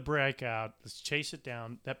 Yeah. Let the break out. Let's chase it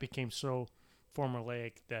down. That became so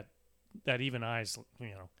formulaic that even I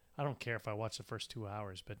don't care if I watch the first 2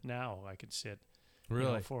 hours, but now I could sit for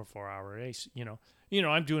a 4-hour race.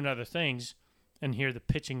 I'm doing other things and hear the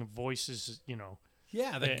pitching of voices.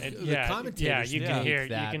 Yeah, the commentators. Yeah, you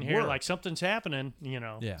can hear work. like something's happening.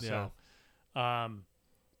 Yeah. So,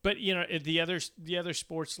 but the other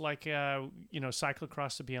sports like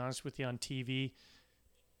cyclocross. To be honest with you, on TV,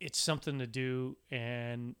 it's something to do,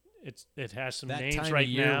 and it has some that names time right of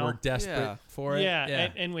year now. We're desperate for it. Yeah,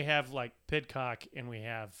 and we have like Pidcock, and we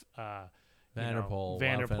have Vanderpool.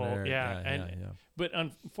 But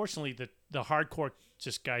unfortunately, the hardcore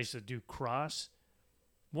just guys that do cross,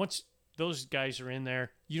 once those guys are in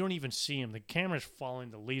there, you don't even see them. The camera's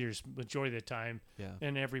following the leaders majority of the time,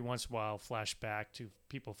 and every once in a while flash back to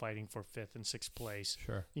people fighting for 5th and 6th place.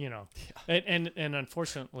 Sure, and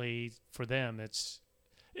unfortunately for them,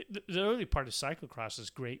 the early part of cyclocross is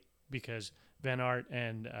great because Van Aert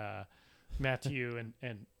and Matthew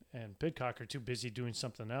and Pidcock are too busy doing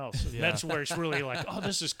something else. And that's where it's really like, oh,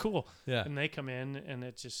 this is cool. Yeah, and they come in and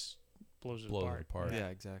it just blows it apart. Yeah,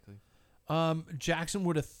 exactly. Jackson,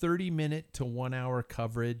 would a 30-minute to 1 hour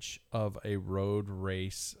coverage of a road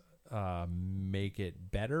race make it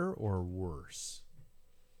better or worse?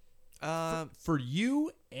 For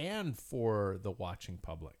you and for the watching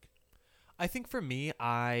public? I think for me,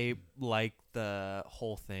 I like the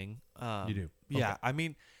whole thing. You do? Yeah. Okay. I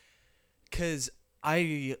mean, because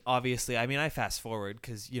I fast forward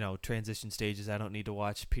because, transition stages, I don't need to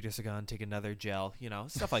watch Peter Sagan take another gel,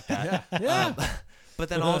 stuff like that. Yeah. But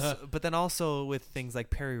then also with things like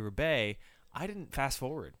Paris-Roubaix, I didn't fast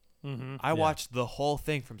forward. Mm-hmm. I watched the whole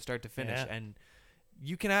thing from start to finish, and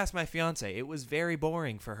you can ask my fiance. It was very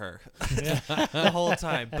boring for her the whole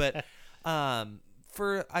time. But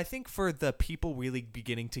I think for the people really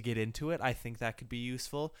beginning to get into it, I think that could be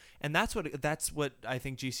useful. And that's what I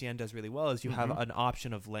think GCN does really well is you have an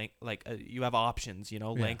option of length, you have options,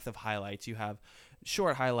 length of highlights. You have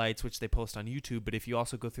short highlights, which they post on YouTube. But if you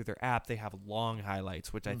also go through their app, they have long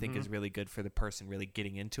highlights, which I think is really good for the person really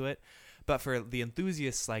getting into it. But for the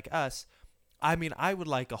enthusiasts like us, I mean, I would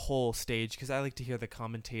like a whole stage because I like to hear the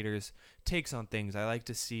commentators' takes on things. I like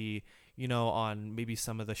to see, on maybe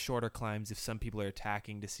some of the shorter climbs, if some people are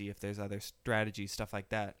attacking to see if there's other strategies, stuff like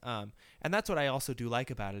that. And that's what I also do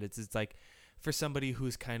like about it. It's like for somebody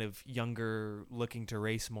who's kind of younger, looking to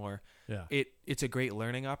race more, it's a great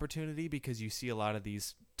learning opportunity because you see a lot of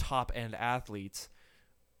these top-end athletes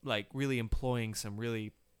like really employing some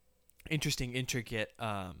really interesting, intricate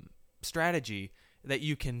strategy that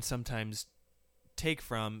you can sometimes take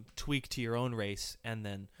from, tweak to your own race, and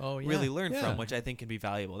then Oh, yeah. really learn Yeah. from, which I think can be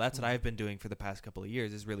valuable. That's what I've been doing for the past couple of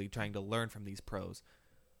years, is really trying to learn from these pros.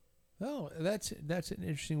 Oh, that's an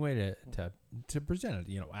interesting way to present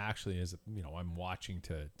it. Actually, as I'm watching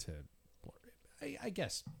to I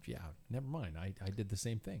guess, yeah, never mind. I did the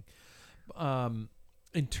same thing.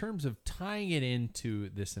 In terms of tying it into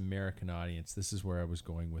this American audience, this is where I was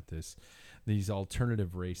going with these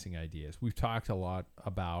alternative racing ideas. We've talked a lot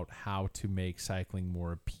about how to make cycling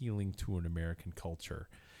more appealing to an American culture.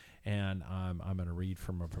 And I'm going to read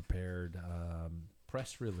from a prepared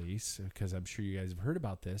press release, because I'm sure you guys have heard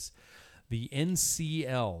about this. The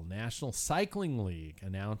NCL, National Cycling League,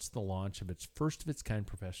 announced the launch of its first of its kind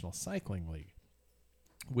professional cycling league.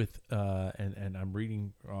 With and I'm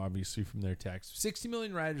reading obviously from their text, 60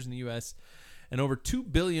 million riders in the U.S. and over 2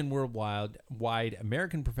 billion worldwide.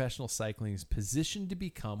 American professional cycling is positioned to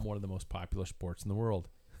become one of the most popular sports in the world.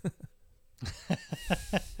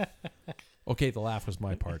 Okay, the laugh was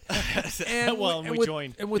my part. And we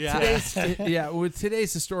joined. And with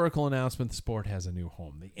today's historical announcement, the sport has a new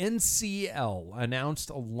home. The NCL announced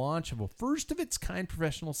a launch of a first-of-its-kind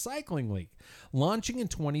professional cycling league. Launching in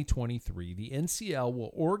 2023, the NCL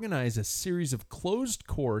will organize a series of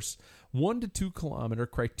closed-course 1 to 2 kilometer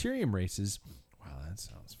criterium races. Wow, that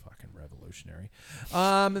sounds fucking revolutionary.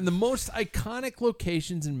 In the most iconic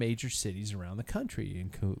locations in major cities around the country,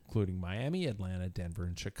 including Miami, Atlanta, Denver,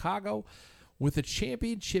 and Chicago, with a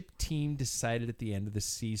championship team decided at the end of the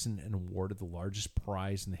season and awarded the largest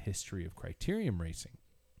prize in the history of criterium racing.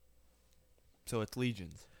 So it's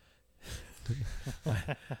legions.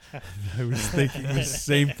 I was thinking the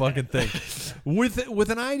same fucking thing.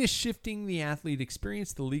 With an eye to shifting the athlete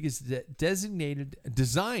experience, the league is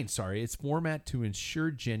designed its format to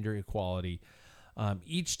ensure gender equality.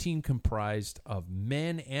 Each team comprised of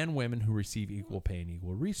men and women who receive equal pay and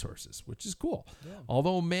equal resources, which is cool. Yeah.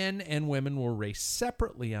 Although men and women will race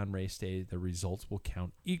separately on race day, the results will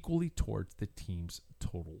count equally towards the team's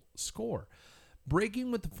total score.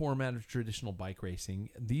 Breaking with the format of traditional bike racing,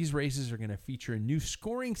 these races are going to feature a new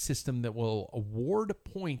scoring system that will award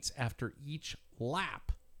points after each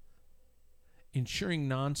lap, ensuring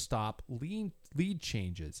nonstop lead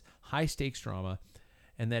changes, high-stakes drama,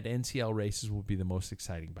 and that NCL races will be the most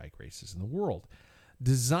exciting bike races in the world.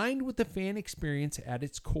 Designed with the fan experience at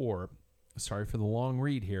its core, sorry for the long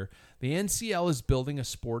read here, the NCL is building a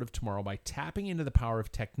sport of tomorrow by tapping into the power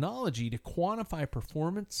of technology to quantify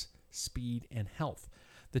performance, speed, and health.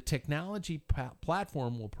 The technology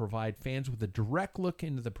platform will provide fans with a direct look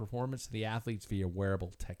into the performance of the athletes via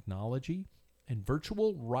wearable technology and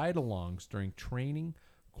virtual ride-alongs during training,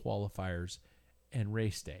 qualifiers, and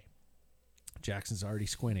race day. Jackson's already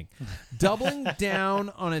squinting. Doubling down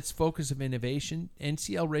on its focus of innovation,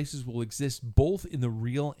 NCL races will exist both in the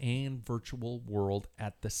real and virtual world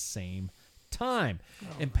at the same time,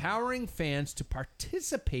 empowering fans to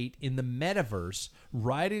participate in the metaverse,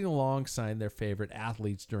 riding alongside their favorite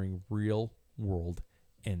athletes during real-world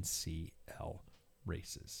NCL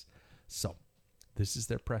races. So, this is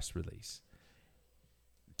their press release.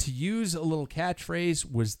 To use a little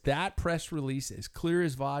catchphrase, was that press release as clear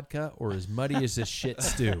as vodka or as muddy as a shit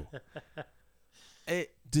stew?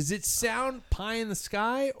 Does it sound pie in the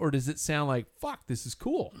sky, or does it sound like, fuck, this is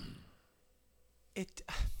cool?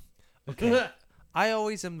 Okay. I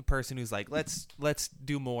always am the person who's like, let's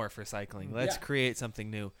do more for cycling. Let's create something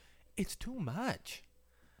new. It's too much.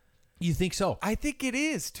 You think so? I think it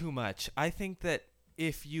is too much. I think that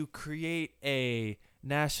if you create a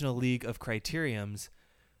national league of criteriums,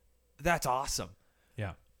 that's awesome.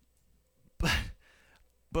 Yeah.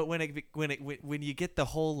 But when you get the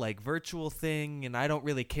whole like virtual thing, and I don't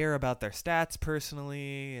really care about their stats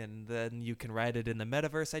personally, and then you can write it in the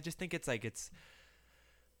metaverse, I just think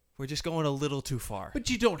we're just going a little too far. But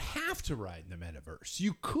you don't have to ride in the metaverse.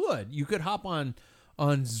 You could hop on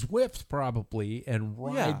Zwift probably and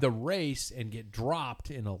ride the race and get dropped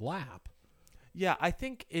in a lap. Yeah, I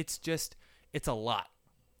think it's a lot.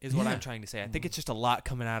 Is what I'm trying to say. I think it's just a lot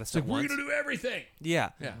coming at us at once. We're going to do everything. Yeah.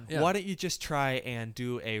 Why don't you just try and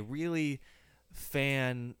do a really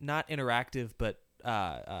not interactive, but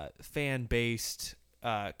fan-based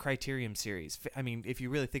criterium series? I mean, if you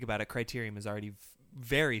really think about it, criterium is already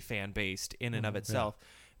very fan-based in and of itself. Yeah.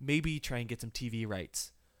 Maybe try and get some TV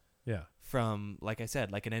rights. Yeah. From, like I said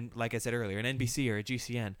earlier, an NBC or a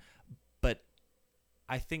GCN. But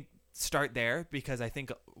I think start there, because I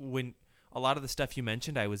think when a lot of the stuff you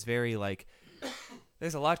mentioned, I was very like,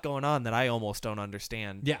 there's a lot going on that I almost don't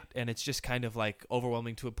understand. Yeah. And it's just kind of like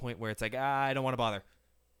overwhelming to a point where it's like, I don't want to bother.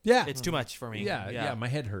 Yeah. It's too much for me. Yeah. My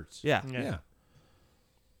head hurts. Yeah.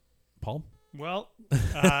 Paul? Well,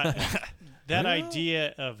 that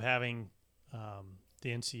idea of having the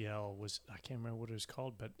NCL was, I can't remember what it was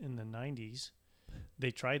called, but in the 90s,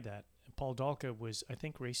 they tried that. Paul Dalka was, I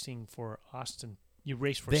think, racing for Austin. You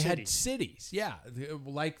race for cities. They had cities, yeah,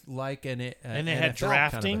 like an and they NFL had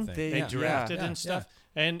drafting. kind of a thing. They drafted and stuff.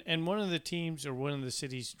 Yeah. And one of the teams or one of the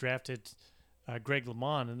cities drafted Greg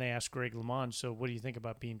LeMond, and they asked Greg LeMond, so what do you think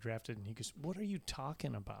about being drafted? And he goes, what are you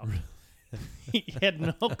talking about? He had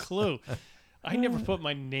no clue. I never put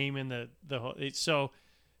my name in the whole. So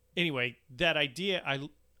anyway, that idea,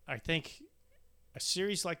 I think a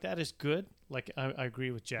series like that is good. Like I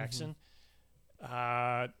agree with Jackson.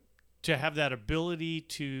 To have that ability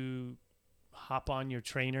to hop on your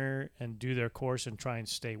trainer and do their course and try and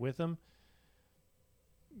stay with them.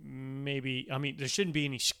 Maybe, I mean, there shouldn't be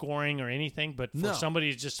any scoring or anything, but for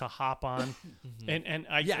somebody just to hop on, and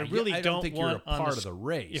I really don't think want you're a part of the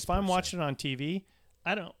race. If I'm watching on TV,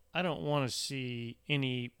 I don't want to see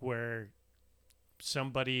anywhere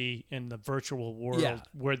somebody in the virtual world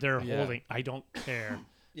where they're holding. I don't care.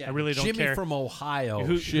 Yeah, I really don't Jimmy care. from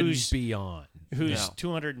Ohio shouldn't be on. Who's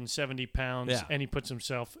 270 pounds and he puts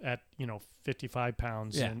himself at 55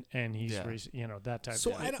 pounds and he's that type.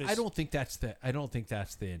 So of I don't think that's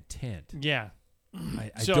the intent. Yeah,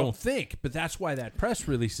 I don't think, but that's why that press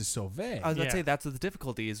release is so vague. I was going to say that's the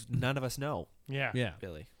difficulty is none of us know. Yeah,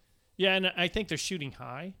 Billy. Yeah, and I think they're shooting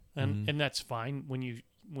high, and that's fine when you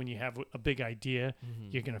have a big idea,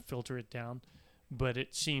 you're going to filter it down, but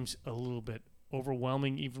it seems a little bit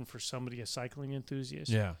overwhelming even for somebody, a cycling enthusiast.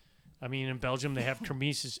 Yeah. I mean, in Belgium, they have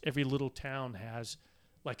kermesses. Every little town has,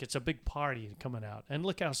 like, it's a big party coming out. And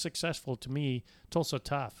look how successful, to me, Tulsa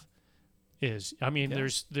Tough is. I mean,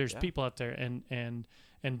 there's people out there, and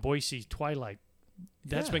Boise Twilight,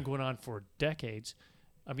 that's been going on for decades.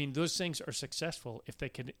 I mean, those things are successful if they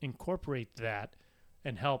can incorporate that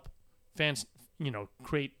and help fans,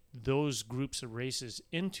 create those groups of races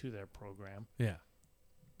into their program. Yeah.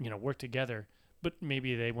 Work together. But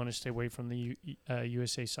maybe they want to stay away from the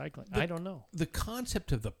USA Cycling. I don't know. The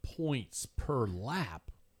concept of the points per lap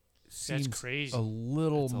seems crazy. A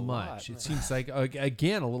little much. It seems like,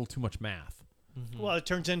 again, a little too much math. Well, it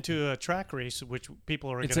turns into a track race, which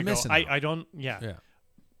people are going to go, I don't,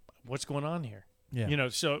 what's going on here? Yeah.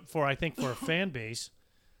 So I think for a fan base,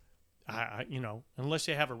 unless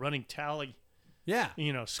you have a running tally,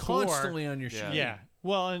 score. Constantly on your sheet. Yeah.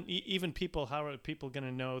 Well, and even people, how are people going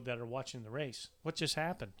to know that are watching the race? What just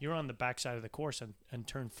happened? You're on the backside of the course and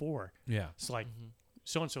turn 4. Yeah. It's like,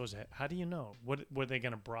 so-and-so's, how do you know? What were they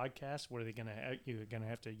going to broadcast? What are they going to, you're going to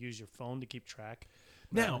have to use your phone to keep track?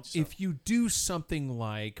 Now, if you do something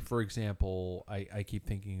like, for example, I keep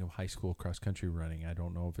thinking of high school cross-country running. I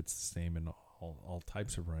don't know if it's the same in all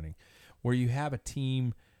types of running, where you have a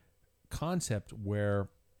team concept where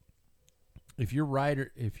if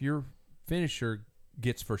your finisher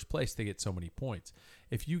gets first place, they get so many points.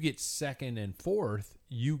 If you get second and fourth,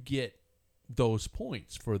 you get those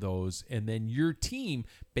points for those, and then your team,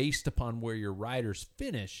 based upon where your riders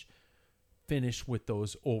finish with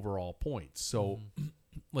those overall points. So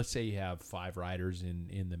let's say you have 5 riders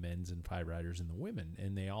in the men's and 5 riders in the women,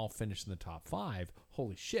 and they all finish in the top 5.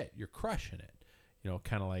 Holy shit, you're crushing it.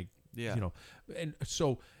 Kind of like, and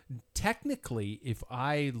so technically, if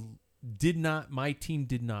my team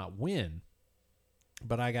did not win,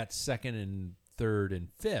 but I got second and third and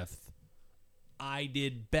fifth, I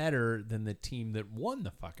did better than the team that won the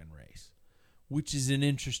fucking race, which is an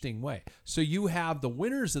interesting way. So you have the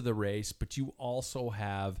winners of the race, but you also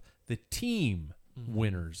have the team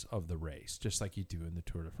winners of the race, just like you do in the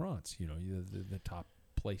Tour de France. The top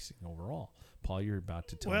placing overall. Paul, you're about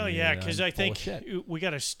to tell me. Well, yeah, because I think we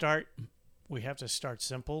have to start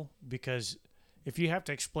simple, because if you have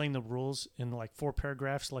to explain the rules in like 4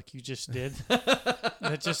 paragraphs like you just did,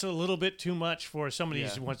 that's just a little bit too much for somebody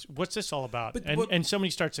who wants, what's this all about? And somebody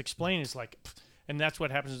starts explaining, it's like, and that's what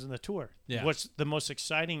happens in the Tour. Yeah. What's the most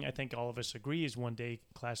exciting, I think all of us agree, is one-day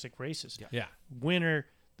classic races. Yeah.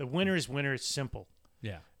 The winner is winner. It's simple.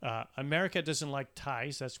 Yeah. America doesn't like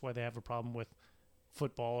ties. That's why they have a problem with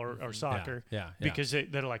football or soccer. Yeah. Because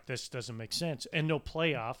they're like, this doesn't make sense. And no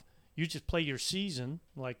playoff. You just play your season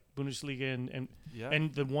like Bundesliga,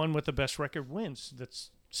 and the one with the best record wins.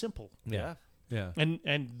 That's simple. Yeah.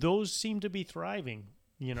 And those seem to be thriving,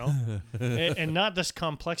 and not this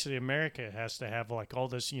complexity America has to have, like all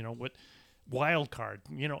this, what wild card.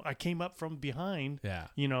 I came up from behind. Yeah.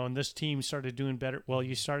 And this team started doing better. Well,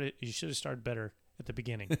 you should have started better at the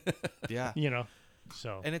beginning. Yeah.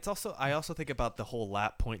 So. And it's also, I also think about the whole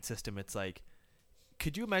lap point system. It's like,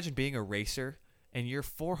 could you imagine being a racer and you're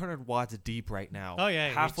 400 watts deep right now,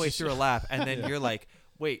 halfway through a lap, and then you're like,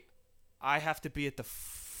 wait, I have to be at the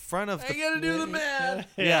front of I gotta do the math.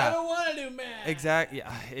 Yeah. I don't want to do math. Exactly.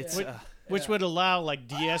 Yeah, it's Which would allow like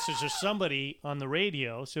DSs or somebody on the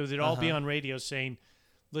radio, so they'd all be Uh-huh. on radio saying,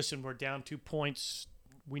 "Listen, we're down 2 points.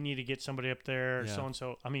 We need to get somebody up there, Yeah. so and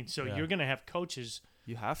so." I mean, so Yeah. you're going to have coaches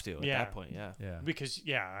you have to at Yeah. that point. Yeah. Yeah. because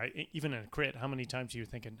even in a crit, how many times are you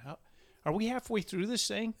thinking, "Are we halfway through this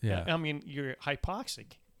thing?" Yeah. I mean, you're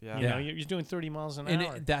hypoxic. Yeah. You know, Yeah. you're doing 30 miles an And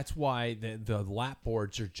hour. that's why the lap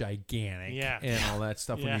boards are gigantic. Yeah. And all that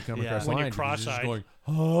stuff when Yeah. you come Yeah. across the When you're line. You're just cross-eyed. going,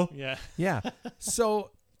 huh? yeah. Yeah.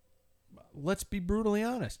 So let's be brutally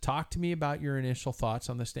honest. Talk to me about your initial thoughts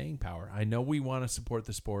on the staying power. I know we want to support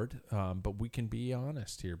the sport, but we can be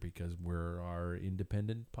honest here because we're our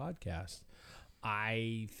independent podcast.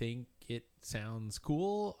 I think it sounds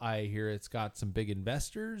cool. I hear it's got some big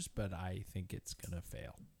investors, but I think it's going to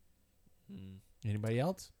fail. Anybody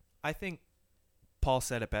else? I think Paul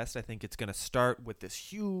said it best. I think it's going to start with this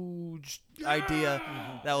huge idea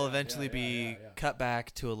that will eventually be cut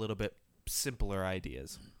back to a little bit simpler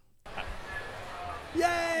ideas.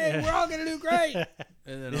 Yay! We're all going to do great.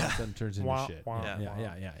 And then all of a sudden it turns into Wah, shit. wah,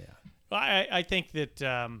 Yeah. I think that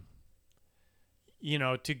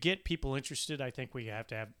to get people interested, I think we have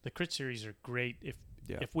to have the crit series are great.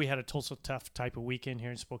 If we had a Tulsa Tough type of weekend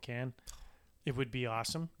here in Spokane, it would be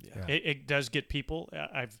awesome. Yeah. It does get people.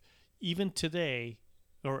 I've even today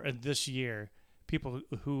or this year, people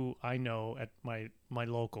who I know at my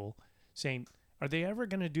local saying, "Are they ever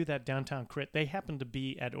going to do that downtown crit?" They happen to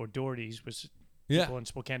be at O'Doherty's, which people in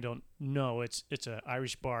Spokane don't know. It's an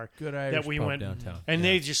Irish bar Good Irish that we pub went downtown. and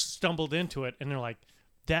Yeah. they just stumbled into it and they're like,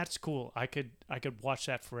 "That's cool. I could watch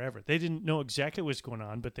that forever." They didn't know exactly what's going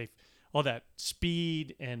on, but all that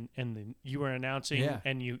speed and you were announcing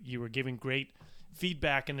and you were giving great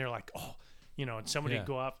feedback and they're like, "Oh," and somebody would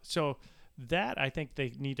go off. So that I think they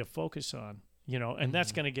need to focus on, and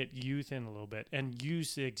that's going to get youth in a little bit and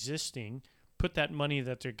use the existing, put that money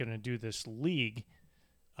that they're going to do this league,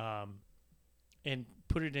 and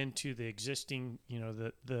put it into the existing,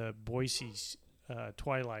 the Boise's,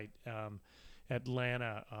 Twilight,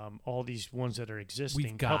 Atlanta, all these ones that are existing.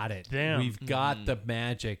 We've got Help it. Them. We've got the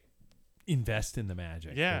magic. Invest in the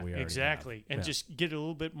magic. Yeah, that we already exactly. have. And just get a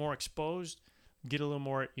little bit more exposed, get a little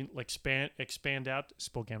more expand out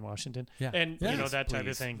Spokane, Washington. Yeah. And Yes, that type of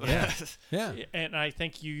please. thing. Yeah. And I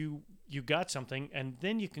think you got something, and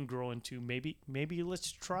then you can grow into maybe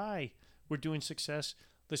let's try. We're doing success.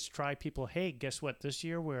 Let's try people. Hey, guess what? This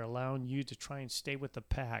year we're allowing you to try and stay with the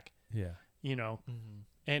pack. Yeah.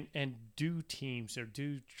 And do teams or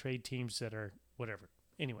do trade teams that are whatever.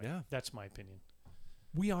 Anyway, that's my opinion.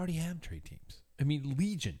 We already have trade teams. I mean,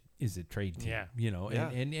 Legion is a trade team. Yeah.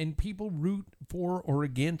 And people root for or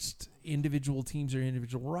against individual teams or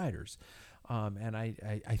individual riders. And I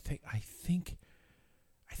think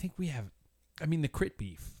we have. I mean, the crit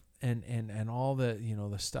beef and all the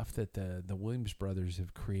the stuff that the Williams brothers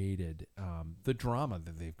have created, the drama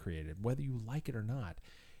that they've created, whether you like it or not,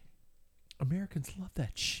 Americans love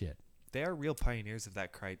that shit. They are real pioneers of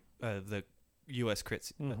that the U.S.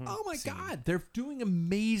 crits. Oh my scene. God, they're doing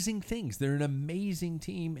amazing things. They're an amazing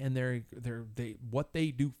team, and they what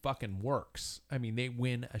they do fucking works. I mean, they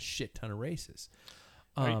win a shit ton of races.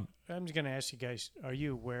 I'm just going to ask you guys: are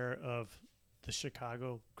you aware of the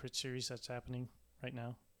Chicago Crit Series that's happening right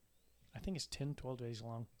now? I think it's 10, 12 days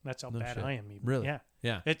long. That's how bad shit. I am. Even. Really?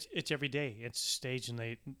 Yeah. It's every day. It's staged, and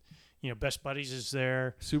they, Best Buddies is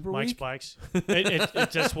there. Super Mike's Week? Bikes.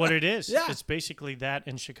 It's just what it is. Yeah. It's basically that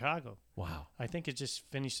in Chicago. Wow. I think it just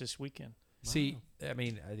finished this weekend. See, I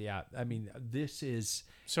mean, this is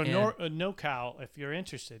So and- NoCal, if you're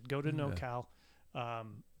interested, go to NoCal.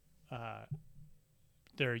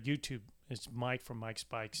 Their YouTube. It's Mike from Mike's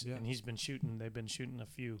Bikes, and he's been shooting. They've been shooting a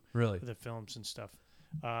few Really? of the films and stuff.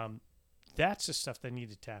 That's the stuff they need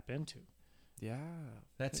to tap into. Yeah.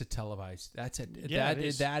 That's a televised. That's a Yeah, that it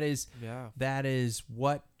is is. that is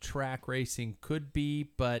what track racing could be,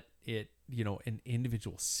 but it in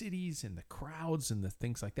individual cities and the crowds and the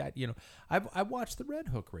things like that. I've watched the Red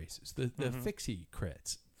Hook races, the fixie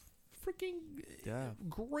crits, freaking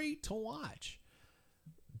great to watch.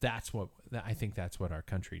 That's what I think. That's what our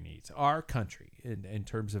country needs. Our country, in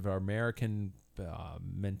terms of our American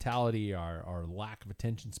mentality, our lack of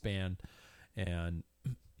attention span, and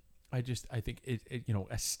I think it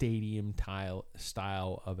a stadium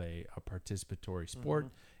style of a participatory sport.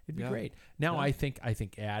 It'd be great. Now I think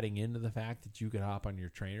adding into the fact that you could hop on your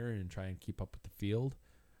trainer and try and keep up with the field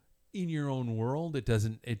in your own world. It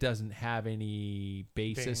doesn't have any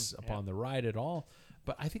basis upon the ride at all.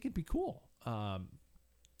 But I think it'd be cool.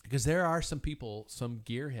 Because there are some people, some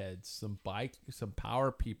gearheads, some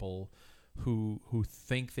power people who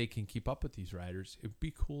think they can keep up with these riders, it'd be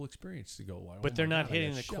a cool experience to go. Like, but they're not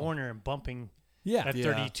hitting the corner and bumping at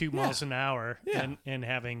 32 miles an hour and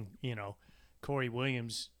having, Corey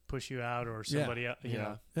Williams push you out or somebody else, you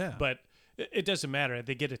know. Yeah. But it doesn't matter.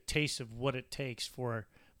 They get a taste of what it takes for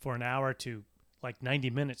an hour to like 90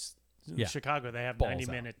 minutes. In Chicago, they have Balls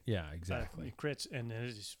 90-minute exactly crits, and it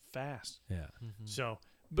is fast. Yeah. Mm-hmm. So,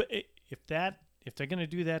 but if they're going to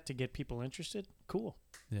do that to get people interested, cool.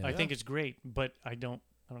 Yeah. I think it's great, but I don't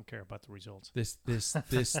care about the results.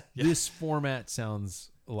 This format sounds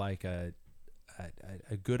like a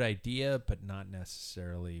good idea, but not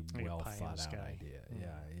necessarily like well thought out idea. Mm-hmm.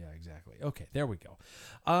 Yeah, exactly. Okay, there we go.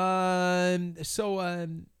 So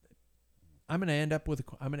I'm going to end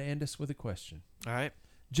us with a question. All right.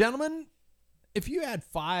 Gentlemen, if you had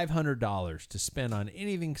 $500 to spend on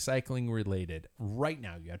anything cycling related right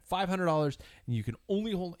now, you had $500 and you can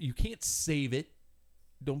only you can't save it.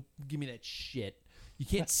 Don't give me that shit. You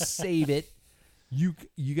can't save it. You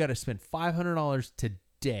got to spend $500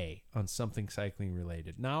 today on something cycling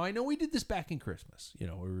related. Now, I know we did this back in Christmas. We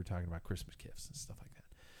were talking about Christmas gifts and stuff like that.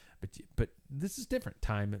 But this is different.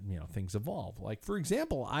 Time, things evolve. Like, for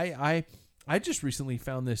example, I just recently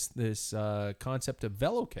found this concept of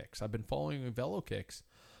velo kicks. I've been following velo kicks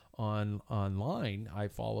online. I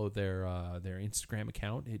follow their Instagram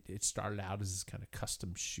account. It started out as this kind of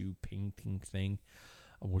custom shoe painting thing,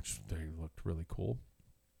 which they looked really cool.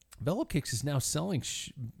 Velo Kicks is now selling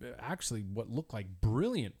actually what look like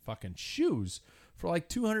brilliant fucking shoes for like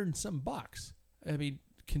 $200 and some bucks. I mean,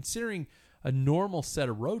 considering a normal set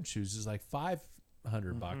of road shoes is like $500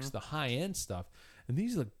 bucks, the high end stuff, and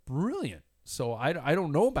these look brilliant. So I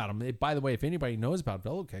don't know about them. By the way, if anybody knows about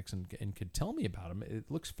Velo Kicks and could tell me about them,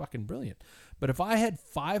 it looks fucking brilliant. But if I had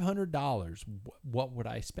 $500, what would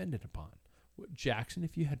I spend it upon? Jackson,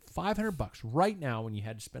 if you had $500 right now and you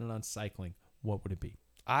had to spend it on cycling, what would it be?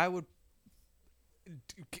 I would,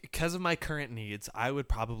 because of my current needs, I would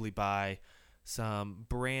probably buy some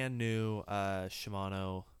brand new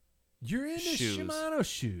Shimano. You're into shoes. Shimano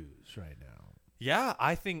shoes right now. Yeah,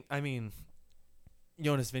 I mean,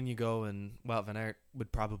 Jonas Vingegaard and Wout van Aert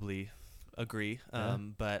would probably agree.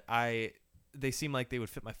 But they seem like they would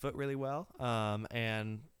fit my foot really well.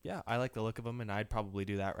 And yeah, I like the look of them, and I'd probably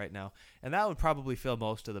do that right now. And that would probably fill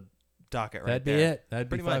most of the docket right there. That'd be it. That'd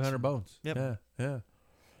be Pretty 500 bones. Yep. Yeah.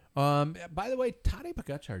 By the way, Tadej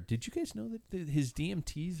Pogačar, did you guys know that his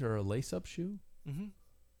DMTs are a lace-up shoe? Mm-hmm.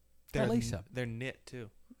 They're lace-up. They're knit too.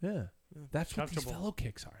 Yeah. That's what these Comfortable. Velo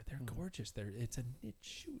Kicks are. They're gorgeous. It's a knit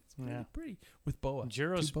shoe. It's really pretty with boa.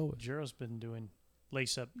 Giro's been doing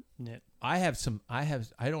lace-up knit. I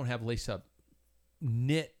don't have lace-up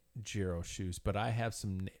knit Giro shoes, but I have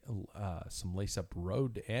some lace-up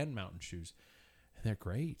road and mountain shoes, and they're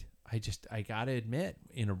great. I gotta admit,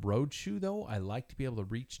 in a road shoe though, I like to be able to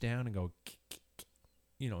reach down and go,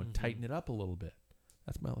 and tighten it up a little bit.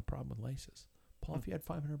 That's my only problem with laces. Paul, if you had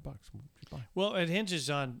 $500, what would you buy? Well, it hinges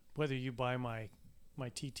on whether you buy my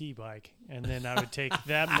TT bike, and then I would take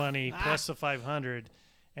that money plus the $500.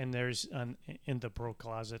 And there's in the Pro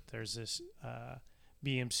Closet, there's this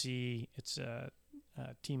BMC. It's a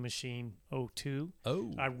Team Machine 02.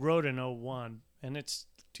 Oh, I rode an 01, and it's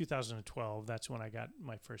 2012. That's when I got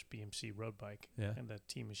my first BMC road bike and the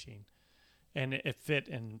Team Machine, and it fit,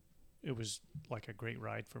 and it was like a great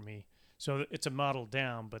ride for me. So it's a model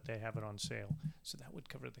down, but they have it on sale, so that would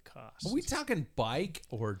cover the cost. are we talking bike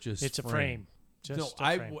or just? It's a frame. Just no,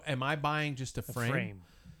 a frame. Am I buying just a frame?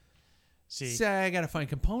 See, I got to find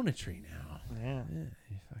componentry now. Yeah, you're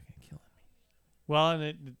fucking killing me. Well,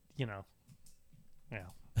 and yeah.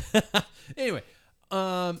 Anyway,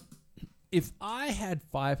 if I had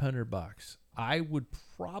 $500, I would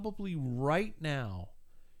probably right now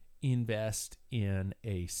invest in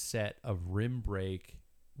a set of rim brake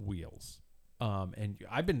wheels. And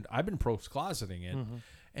I've been Pros Closeting it,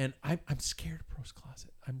 and I'm scared of Pros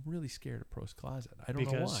Closet. I'm really scared of Pros Closet. I don't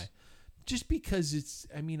know why. Just because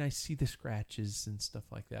I see the scratches and stuff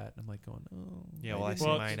like that, and I'm like going, oh. Yeah, well, I see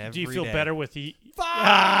mine every day. Do you feel better with the...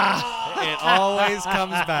 It always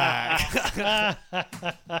comes back.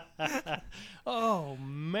 Oh,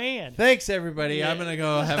 man. Thanks, everybody. Yeah. I'm going to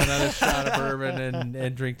go have another shot of bourbon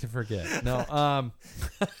and drink to forget. No,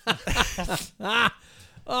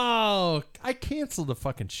 oh, I canceled the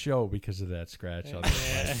fucking show because of that scratch on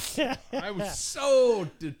the bike. I was so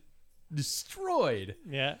destroyed.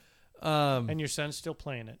 Yeah. And your son's still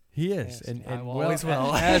playing it. He is, Yes. and always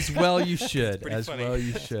will. as well you should. As funny. Well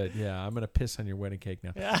you should. Yeah, I'm gonna piss on your wedding cake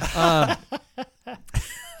now. Yeah.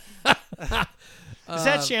 Is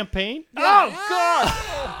that champagne? Yeah. Oh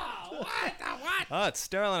God! Oh, it's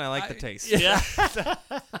Sterling. I like the taste. Yeah.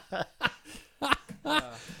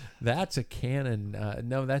 That's a cannon.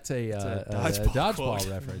 No, that's a dodgeball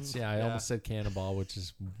reference. Yeah, I almost said cannonball, which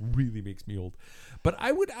is really makes me old. But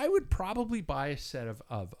I would probably buy a set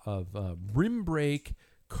of rim brake,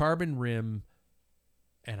 carbon rim,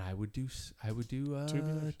 and I would do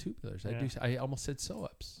tubulars. Yeah. I almost said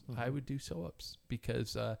sew-ups. I would do sew-ups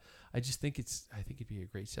because I just think it'd be a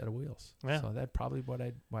great set of wheels. Yeah. So that's probably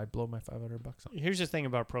why I blow my $500 on. Here's the thing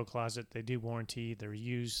about Pro Closet. They do warranty. They're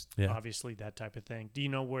used, obviously, that type of thing. Do you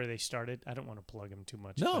know where they started? I don't want to plug them too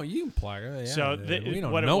much. No, you can plug it. Yeah. So we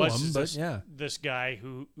don't what know it was them, is but this guy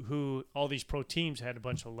who all these pro teams had a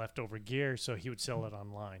bunch of leftover gear, so he would sell it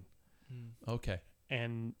online. Okay.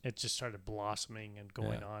 And it just started blossoming and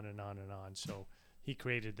going on and on and on. So he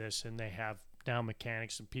created this, and they have now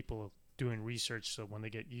mechanics and people doing research. So when they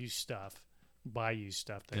get used stuff, buy used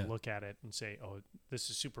stuff, they look at it and say, "Oh, this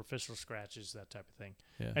is superficial scratches," that type of thing.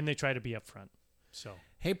 Yeah. And they try to be upfront. So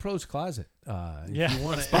hey, Pro's Closet. If you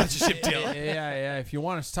want a sponsorship deal. Yeah. If you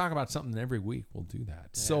want us to talk about something every week, we'll do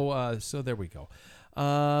that. Yeah. So there we go.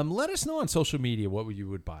 Let us know on social media what you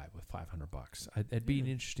would buy with $500. It'd be an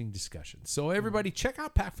interesting discussion. So everybody, check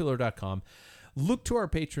out packfiller.com. Look to our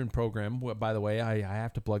Patreon program. By the way, I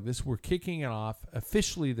have to plug this. We're kicking it off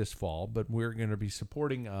officially this fall, but we're going to be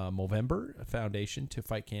supporting Movember Foundation to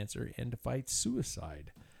fight cancer and to fight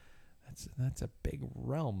suicide. That's a big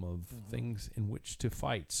realm of things in which to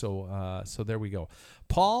fight. So there we go.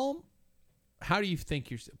 Paul, how do you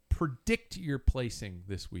think predict your placing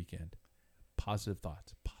this weekend? Positive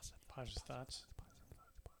thoughts. Positive thoughts.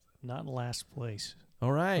 Not last place.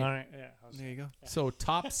 All right. Yeah. There you go. So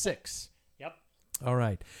top 6. Yep. All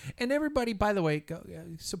right. And everybody, by the way, go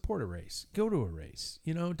support a race. Go to a race.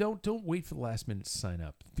 Don't wait for the last minute to sign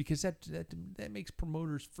up because that makes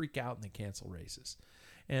promoters freak out and they cancel races.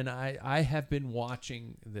 And I have been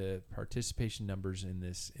watching the participation numbers in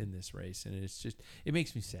this race, and it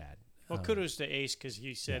makes me sad. Well, kudos to Ace because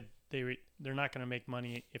he said they're not going to make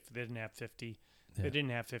money if they didn't have 50. They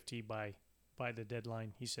didn't have 50 by the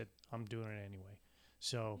deadline. He said, "I'm doing it anyway."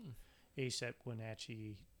 So Ace at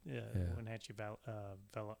Wenatchee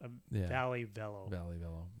Valley Velo.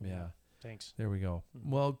 Yeah. Thanks. There we go.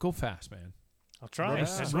 Well, go fast, man. I'll try.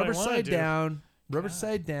 Rubber side down. Rubber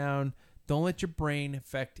side down. Don't let your brain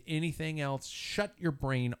affect anything else. Shut your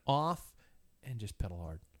brain off and just pedal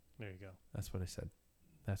hard. There you go. That's what I said.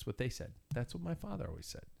 That's what they said. That's what my father always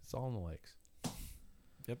said. It's all in the legs.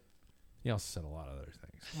 Yep. He also said a lot of other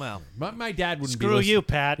things. Well, my dad wouldn't be screw listening. you,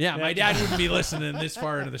 Pat. Yeah, my dad wouldn't be listening this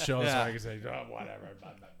far into the show, so Yeah. I can say, whatever.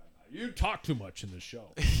 You talk too much in this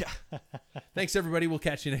show. yeah. Thanks, everybody. We'll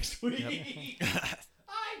catch you next week.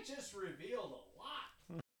 I just revealed a lot.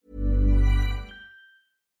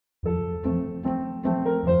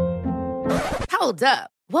 Hold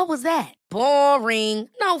up. What was that? Boring.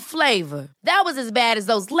 No flavor. That was as bad as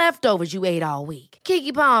those leftovers you ate all week.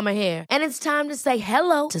 Keke Palmer here, and it's time to say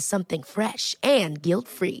hello to something fresh and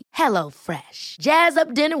guilt-free. Hello Fresh. Jazz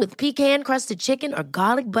up dinner with pecan-crusted chicken or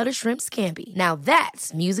garlic butter shrimp scampi. Now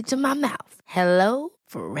that's music to my mouth. Hello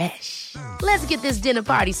Fresh. Let's get this dinner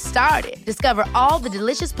party started. Discover all the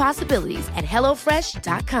delicious possibilities at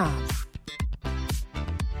HelloFresh.com.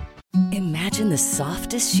 Imagine the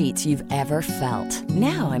softest sheets you've ever felt.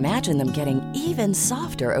 Now imagine them getting even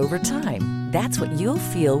softer over time. That's what you'll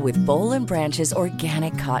feel with Boll & Branch's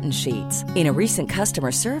organic cotton sheets. In a recent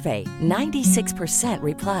customer survey, 96%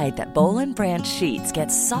 replied that Boll & Branch sheets get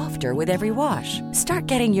softer with every wash. Start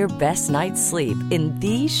getting your best night's sleep in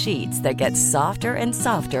these sheets that get softer and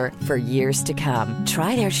softer for years to come.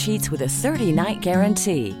 Try their sheets with a 30-night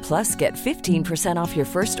guarantee. Plus, get 15% off your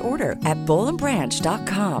first order at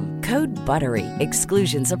bollandbranch.com. Code BUTTERY.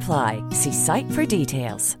 Exclusions apply. See site for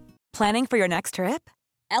details. Planning for your next trip?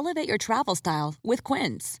 Elevate your travel style with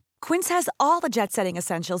Quince. Quince has all the jet-setting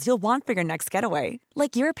essentials you'll want for your next getaway,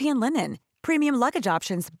 like European linen, premium luggage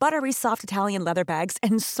options, buttery soft Italian leather bags,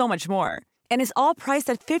 and so much more. And is all priced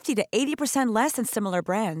at 50 to 80% less than similar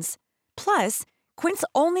brands. Plus, Quince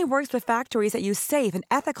only works with factories that use safe and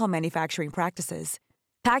ethical manufacturing practices.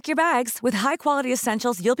 Pack your bags with high-quality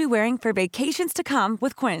essentials you'll be wearing for vacations to come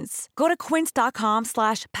with Quince. Go to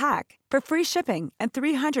quince.com/pack for free shipping and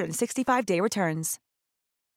 365-day returns.